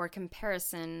for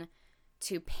comparison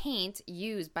to paint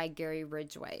used by Gary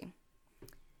Ridgway,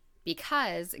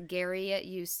 because Gary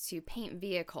used to paint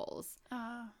vehicles,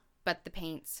 but the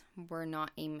paints were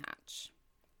not a match.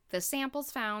 The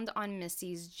samples found on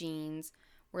Misty's jeans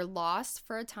were lost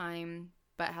for a time,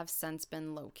 but have since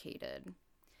been located.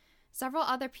 Several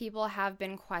other people have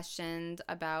been questioned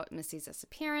about Misty's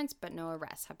disappearance, but no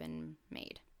arrests have been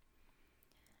made.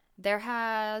 There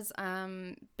has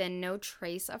been no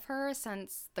trace of her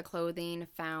since the clothing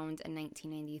found in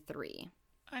 1993.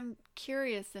 I'm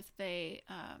curious if they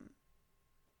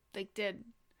did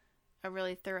a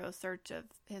really thorough search of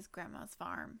his grandma's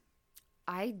farm.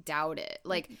 I doubt it.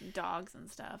 Like dogs and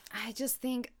stuff. I just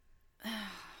think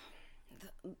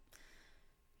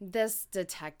this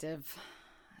detective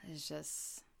is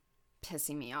just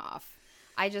pissing me off.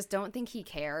 I just don't think he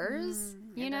cares,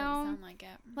 you know? Doesn't sound like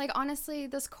it. Like, honestly,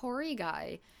 this Corey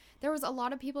guy, there was a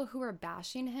lot of people who were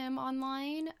bashing him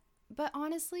online, but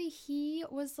honestly, he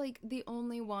was, like, the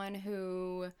only one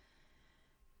who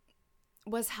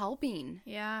was helping.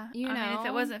 Yeah. You know? I mean, if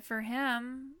it wasn't for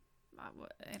him, I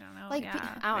don't know. Like,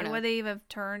 yeah. I don't know. Would they even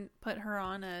put her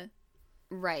on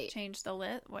Right. change the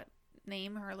list, what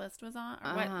name her list was on,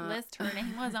 or what list her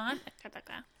name was on?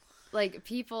 Like,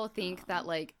 people think that,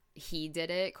 like, he did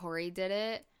it, Corey did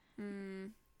it,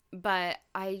 but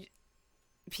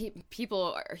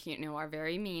people are, are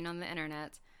very mean on the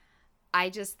internet. I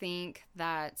just think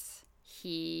that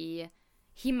he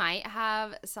might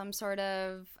have some sort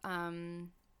of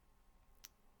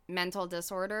mental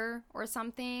disorder or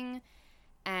something,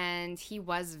 and he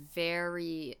was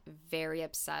very, very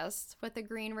obsessed with the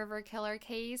Green River Killer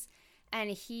case,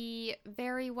 and he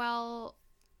very well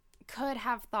could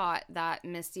have thought that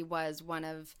Misty was one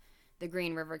of the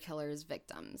Green River Killer's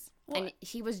victims. What? And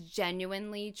he was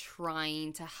genuinely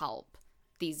trying to help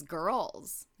these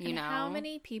girls, you know? How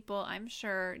many people, I'm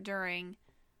sure, during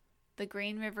the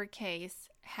Green River case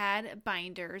had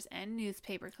binders and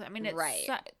newspaper clips? I mean, it's right.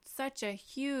 Such a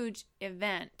huge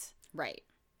event. Right.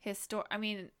 I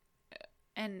mean,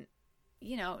 and,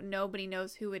 nobody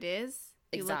knows who it is.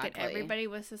 You look at everybody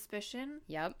with suspicion.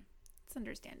 Yep. It's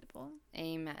understandable.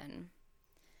 Amen.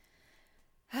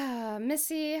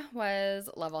 Missy was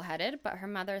level-headed, but her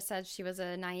mother said she was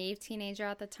a naive teenager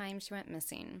at the time she went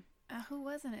missing. Who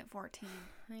wasn't at 14?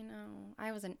 I know.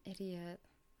 I was an idiot.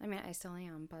 I mean, I still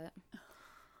am, but...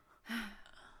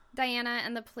 Diana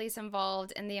and the police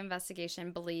involved in the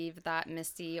investigation believe that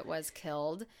Misty was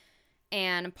killed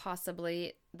and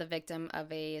possibly the victim of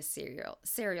a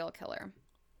serial killer.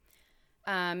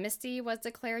 Misty was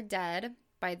declared dead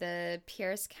by the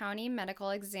Pierce County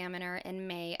Medical Examiner in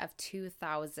May of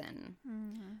 2000.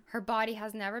 Her body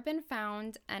has never been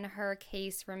found, and her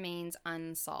case remains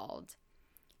unsolved.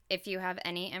 If you have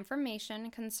any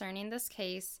information concerning this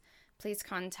case, please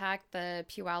contact the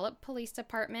Puyallup Police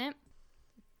Department,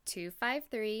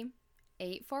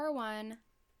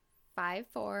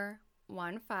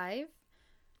 253-841-5415,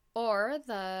 or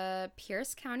the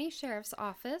Pierce County Sheriff's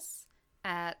Office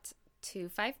at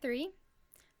 253-591-3685.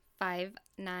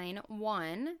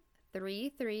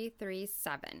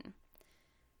 3337.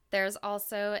 There's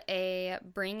also a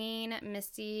Bringing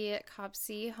Misty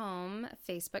Copsey Home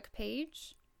Facebook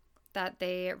page that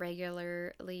they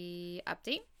regularly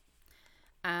update.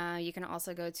 You can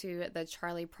also go to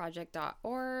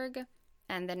thecharlieproject.org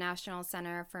and the National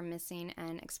Center for Missing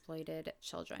and Exploited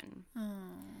Children.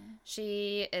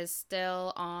 She is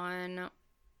still on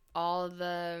all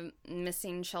the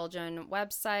missing children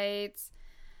websites,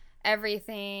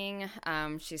 everything.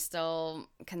 She's still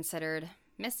considered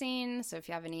missing, so if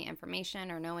you have any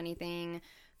information or know anything,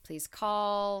 please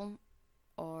call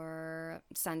or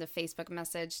send a Facebook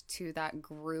message to that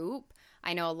group.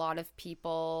 I know a lot of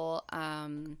people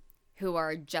who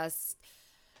are just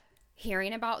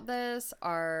hearing about this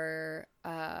are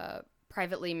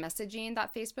privately messaging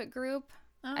that Facebook group.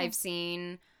 Oh. I've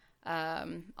seen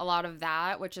a lot of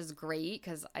that, which is great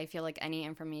because I feel like any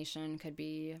information could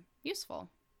be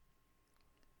useful.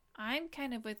 I'm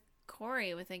kind of with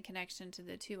Corey with a connection to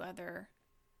the two other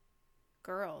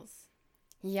girls.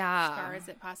 Yeah. As far as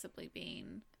it possibly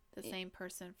being the same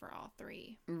person for all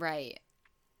three. Right.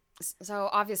 So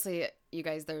obviously, you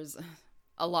guys, there's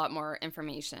a lot more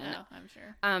information. Oh, I'm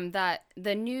sure. That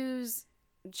the News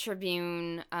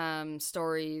Tribune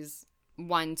stories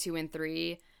 1, 2, and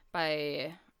 3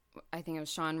 by, I think it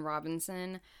was Sean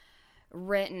Robinson,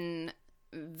 written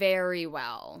very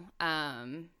well.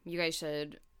 You guys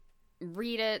should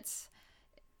read it.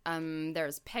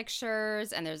 There's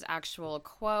pictures and there's actual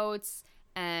quotes,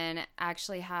 and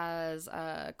actually has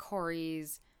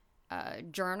Corey's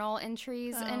journal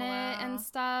entries in it and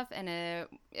stuff, and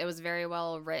it was very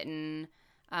well written.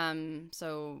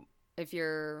 So if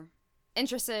you're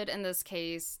interested in this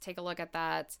case, take a look at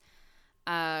that.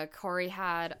 Corey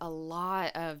had a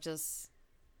lot of just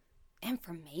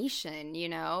information, you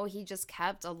know, he just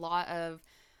kept a lot of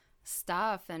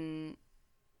stuff, and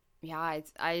yeah,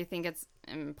 I think it's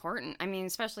important. I mean,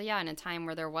 especially, in a time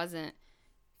where there wasn't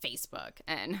Facebook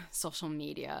and social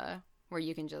media where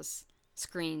you can just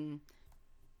screen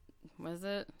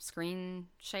share,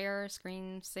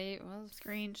 screen save,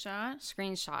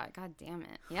 screenshot. God damn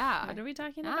it. Yeah. What are we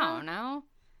talking about? I don't know.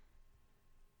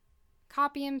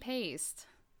 Copy and paste.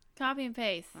 I don't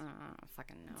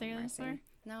Fucking know. Is that your Mercy.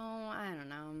 No, I don't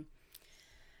know.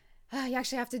 You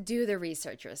actually have to do the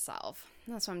research yourself.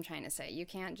 That's what I'm trying to say. You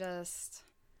can't just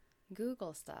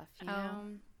Google stuff, you know?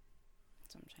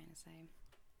 That's what I'm trying to say.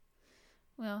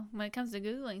 Well, when it comes to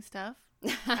Googling stuff,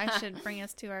 I should bring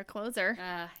us to our closer.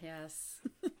 Yes.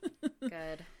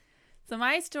 Good. So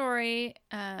my story,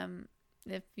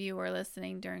 if you were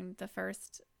listening during the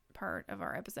first part of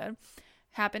our episode,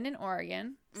 happened in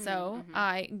Oregon. So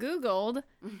I Googled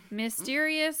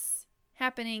mysterious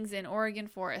happenings in Oregon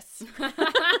forests.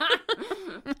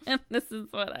 And this is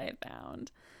what I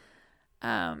found.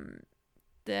 From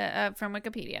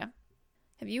Wikipedia.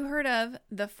 Have you heard of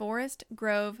the Forest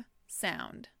Grove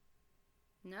Sound?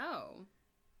 No.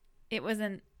 It was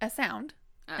a sound,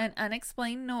 an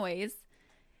unexplained noise,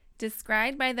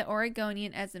 described by the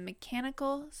Oregonian as a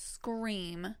mechanical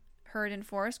scream heard in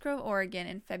Forest Grove, Oregon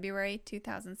in February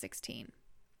 2016.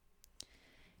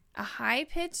 A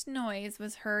high-pitched noise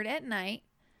was heard at night.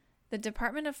 The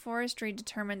Department of Forestry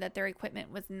determined that their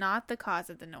equipment was not the cause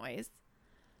of the noise.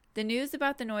 The news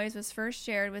about the noise was first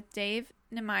shared with Dave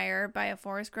Niemeyer by a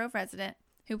Forest Grove resident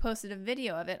who posted a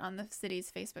video of it on the city's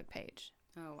Facebook page.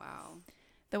 Oh, wow.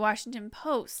 The Washington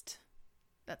Post,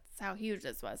 that's how huge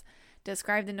this was,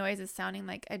 described the noise as sounding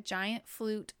like a giant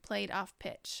flute played off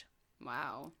pitch.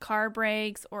 Wow. Car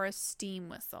brakes or a steam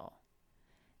whistle.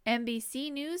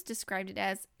 NBC News described it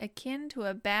as akin to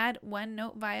a bad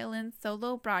one-note violin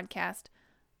solo broadcast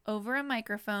over a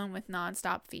microphone with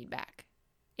nonstop feedback.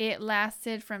 It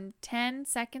lasted from 10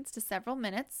 seconds to several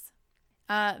minutes.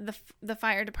 The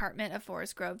fire department of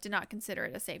Forest Grove did not consider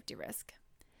it a safety risk.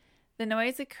 The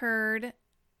noise occurred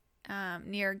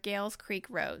near Gales Creek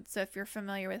Road. So if you're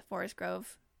familiar with Forest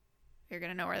Grove, you're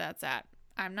going to know where that's at.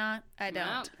 I'm not. I don't.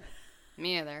 Nope.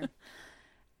 Me either.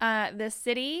 The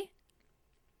city,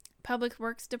 Public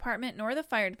Works Department, nor the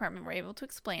fire department were able to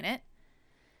explain it.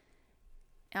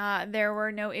 There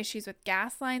were no issues with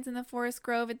gas lines in the Forest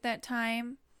Grove at that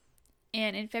time.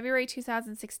 And in February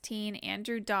 2016,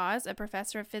 Andrew Dawes, a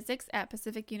professor of physics at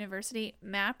Pacific University,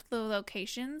 mapped the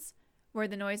locations where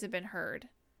the noise had been heard.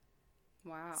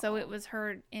 Wow. So it was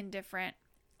heard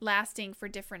lasting for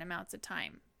different amounts of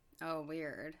time. Oh,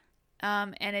 weird.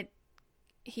 And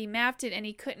he mapped it and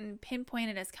he couldn't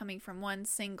pinpoint it as coming from one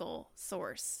single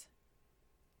source.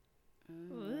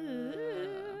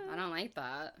 I don't like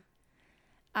that.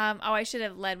 I should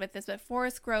have led with this, but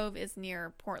Forest Grove is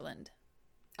near Portland.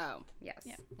 Oh, yes.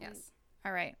 Yeah. Yes.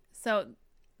 All right. So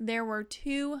there were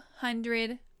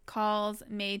 200 calls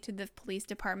made to the police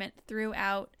department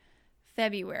throughout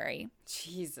February.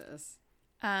 Jesus.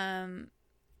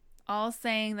 All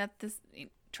saying that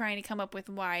trying to come up with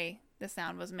why the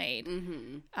sound was made.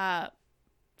 Mm-hmm.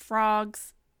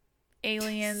 Frogs,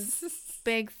 aliens,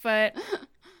 Bigfoot.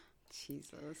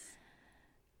 Jesus.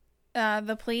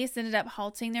 The police ended up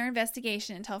halting their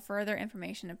investigation until further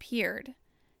information appeared.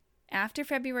 After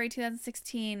February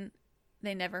 2016,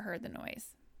 they never heard the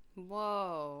noise.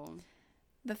 Whoa.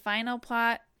 The final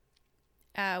plot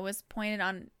was pointed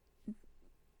on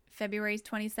February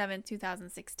 27,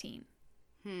 2016.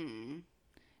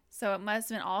 So it must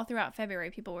have been all throughout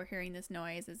February people were hearing this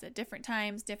noise. It's at different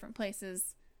times, different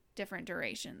places, different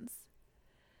durations.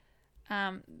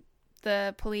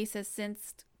 The police has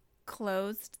since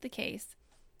closed the case.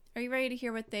 Are you ready to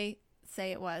hear what they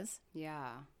say it was?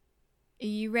 Yeah. Are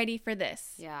you ready for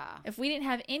this? Yeah. If we didn't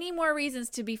have any more reasons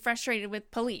to be frustrated with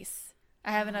police,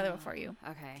 I have another one for you.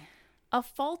 Okay. A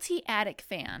faulty attic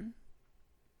fan.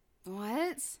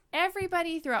 What?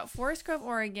 Everybody throughout Forest Grove,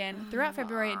 Oregon, throughout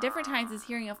February at different times is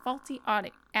hearing a faulty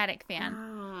attic fan.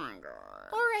 Oh my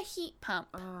god. Or a heat pump.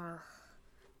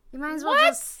 You might as well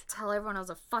just tell everyone I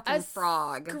was a fucking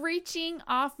frog. Screeching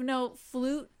off-note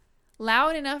flute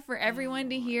loud enough for everyone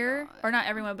to hear. God. Or not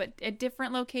everyone, but at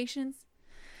different locations.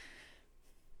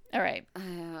 All right.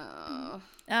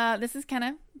 This is kind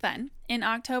of fun. In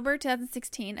October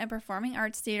 2016, a performing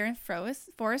arts theater in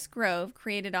Forest Grove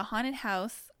created a haunted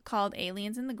house called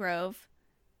Aliens in the Grove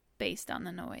based on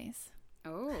the noise.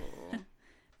 Oh.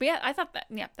 But yeah, I thought that,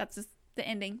 that's just the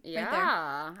ending right there.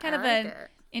 Yeah. Kind of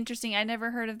interesting. I never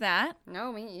heard of that.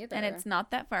 No, me either. And it's not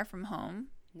that far from home.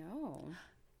 No.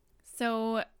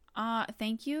 So,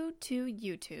 thank you to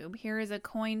YouTube. Here is a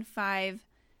Coin 5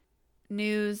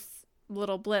 news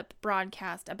little blip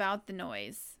broadcast about the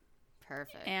noise.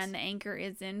 Perfect. And the anchor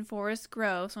is in Forest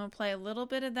Grove. So I'm going to play a little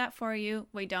bit of that for you.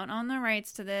 We don't own the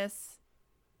rights to this.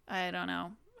 I don't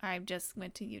know. I just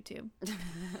went to YouTube.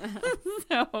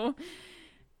 So,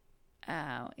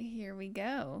 here we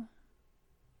go.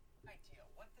 Idea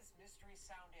what this mystery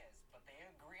sound is, but they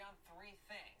agree on 3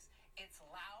 things. It's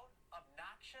loud,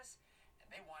 obnoxious, and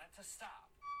they want it to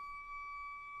stop.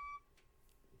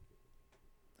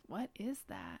 What is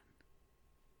that?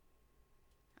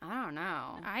 I don't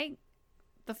know.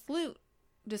 The flute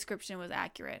description was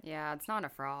accurate. Yeah, it's not a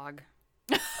frog.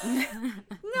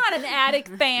 Not an attic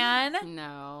fan.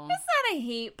 No. It's not a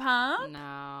heat pump.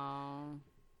 No.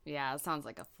 Yeah, it sounds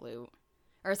like a flute.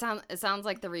 Or it sounds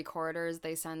like the recorders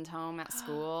they send home at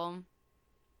school.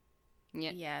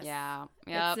 Yeah. Yes. Yeah.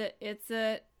 Yep. It's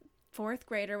a 4th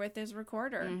grader with his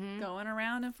recorder going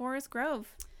around in Forest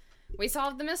Grove. We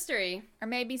solved the mystery. Or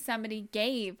maybe somebody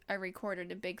gave a recorder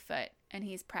to Bigfoot and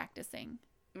he's practicing.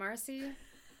 Marcy,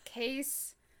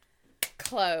 case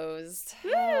closed.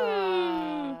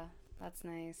 Woo! That's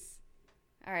nice.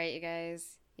 All right, you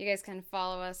guys. You guys can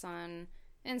follow us on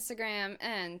Instagram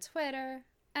and Twitter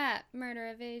at Murder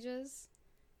of Ages.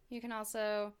 You can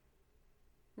also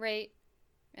rate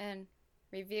and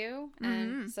review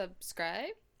and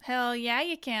subscribe Hell yeah,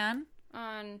 you can.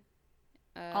 on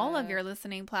All of your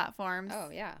listening platforms. Oh,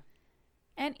 yeah.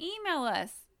 And email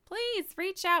us. Please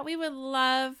reach out. We would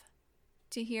love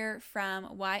to hear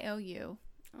from YOU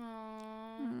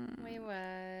Oh, we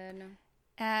would.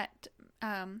 at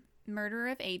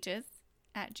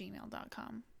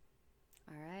murderofages@gmail.com.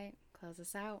 All right, close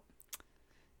us out.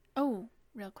 Oh,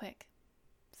 real quick.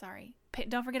 Sorry.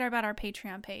 Don't forget about our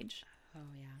Patreon page. Oh,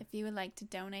 yeah. If you would like to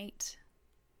donate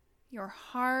your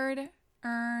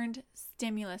hard-earned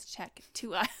stimulus check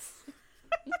to us.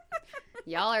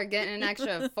 Y'all are getting an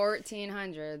extra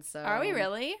 $1,400, so. Are we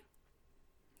really?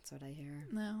 That's what I hear.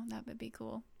 No, that would be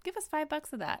cool. Give us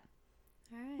 $5 of that.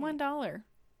 All right. $1.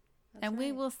 And we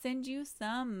right. will send you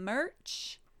some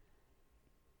merch.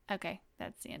 Okay,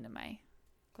 that's the end of my...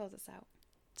 Close us out.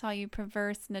 It's all you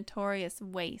perverse, notorious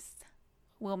wastes.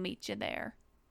 We'll meet you there.